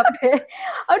ni Jape?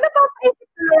 Napapaisip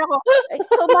tuloy ako.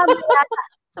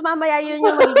 So, mamaya yun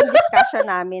yung magiging discussion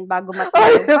namin bago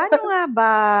matulog. Paano nga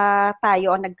ba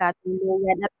tayo ang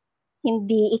nagkatuluyan at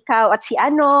hindi ikaw at si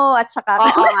at saka...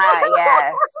 Oo nga,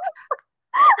 yes.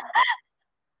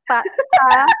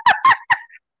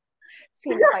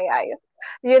 Sino kaya yun?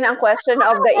 Yun ang question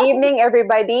of the evening,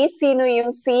 everybody. Sino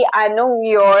yung si anong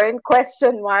yun?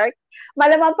 Question mark.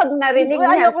 Malamang pag narinig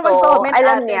niya to,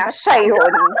 alam niya, siya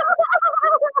yun.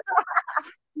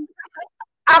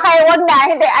 Okay, wag na.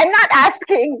 Hindi, I'm not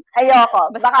asking.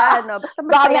 Ayoko. Basta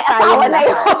masaya tayo na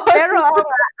yun. Pero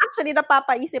actually,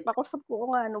 napapaisip ako sa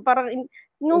parang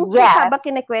nung habang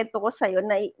kinikwento ko sa'yo,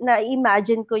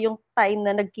 na-imagine ko yung time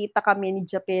na nagkita kami ni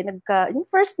Jape, yung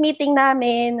first meeting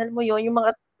namin, alam mo yun, yung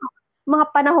mga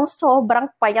panahong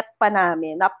sobrang payat pa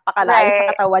namin. Napakalayo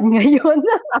sa katawan ngayon.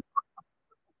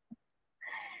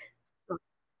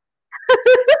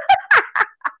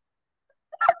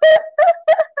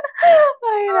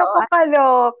 Ay,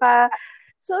 nakakaloka.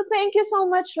 So, thank you so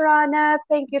much, Rhona.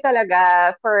 Thank you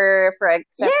talaga for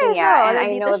accepting and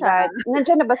I know that,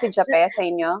 nandiyan na ba si Jape sa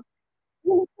inyo?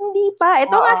 Hindi pa.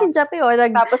 Ito nga si Jape,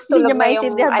 tapos tulog na yung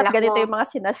anak mo. Ganito yung mga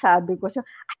sinasabi ko. So,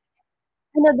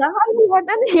 ano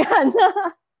yan?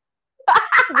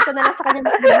 Sabi ko na lang sa kanya,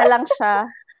 na lang siya.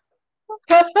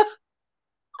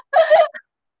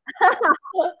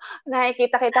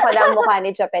 Nakikita ko lang ang mukha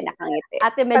ni Jape nakangiti.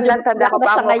 Ate, medyo tanda ko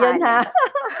pa siya ngayon, ha?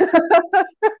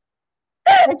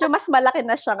 Medyo mas malaki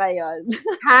na siya ngayon.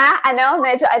 Ha?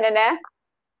 Medyo na?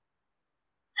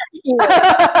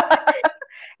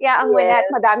 Yeah, ang wala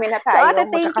at madami na tayo. So, ate,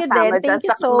 thank you din. Thank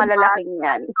you so malalaking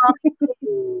yan.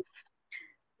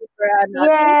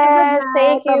 Yes,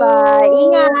 thank you. Bye.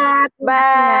 Ingat.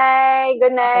 Bye.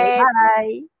 Good night. Okay,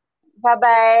 bye.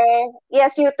 Bye-bye.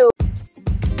 Yes, you too.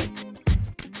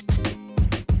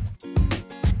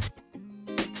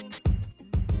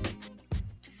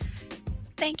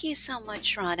 Thank you so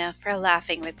much, Rhona, for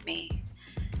laughing with me.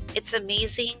 It's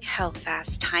amazing how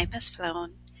fast time has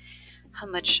flown, how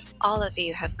much all of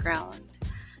you have grown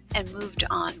and moved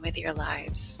on with your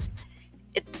lives.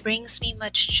 It brings me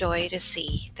much joy to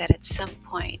see that at some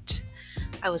point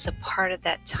I was a part of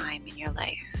that time in your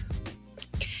life.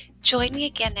 Join me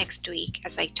again next week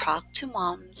as I talk to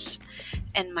moms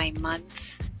and my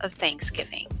month of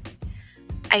Thanksgiving.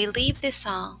 I leave this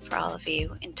song for all of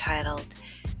you entitled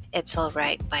It's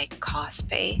Alright by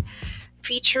Cosplay,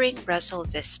 featuring Russell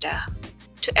Vista.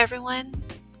 To everyone,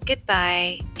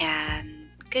 goodbye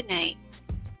and good night.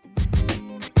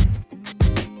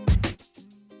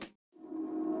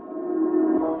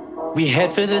 We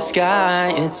head for the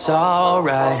sky, it's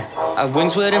alright. Our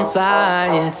wings wouldn't fly,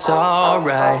 it's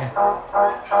alright.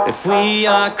 If we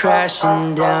are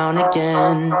crashing down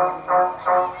again,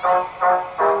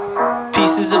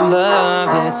 pieces of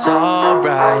love, it's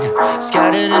alright.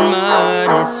 Scattered in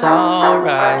mud, it's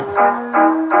alright.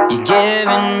 You're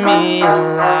giving me a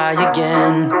lie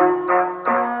again.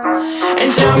 And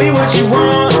tell me what you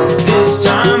want, this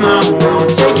time I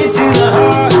won't take it to the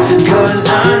heart, 'cause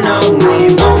I know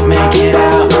we won't make it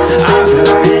out. I've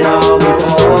heard it all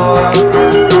before.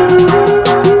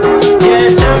 Yeah,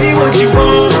 tell me what you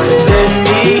want, let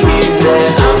me hear that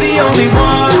I'm the only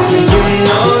one. You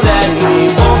know that we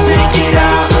won't make it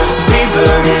out. We've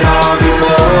heard it all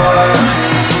before.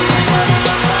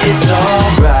 It's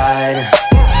alright.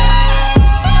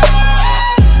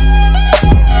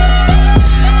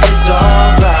 It's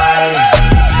alright.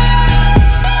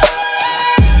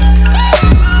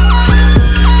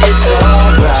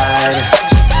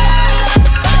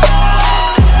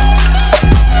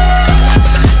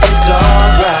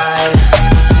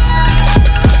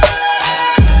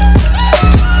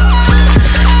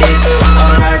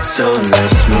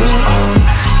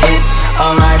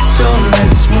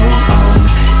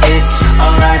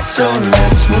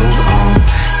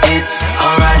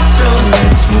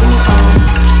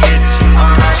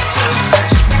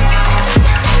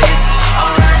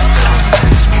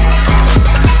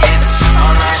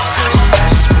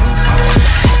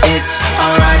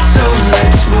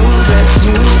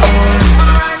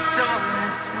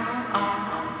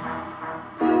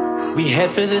 We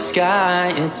head for the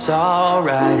sky, it's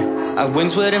alright. Our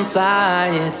wings wouldn't fly,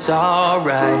 it's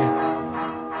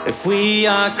alright. If we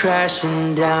are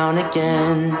crashing down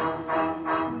again.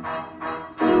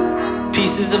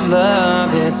 Pieces of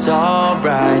love, it's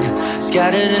alright.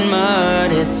 Scattered in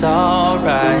mud, it's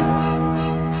alright.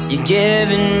 You're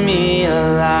giving me a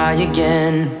lie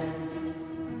again.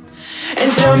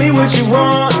 And tell me what you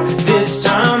want, this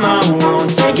time I won't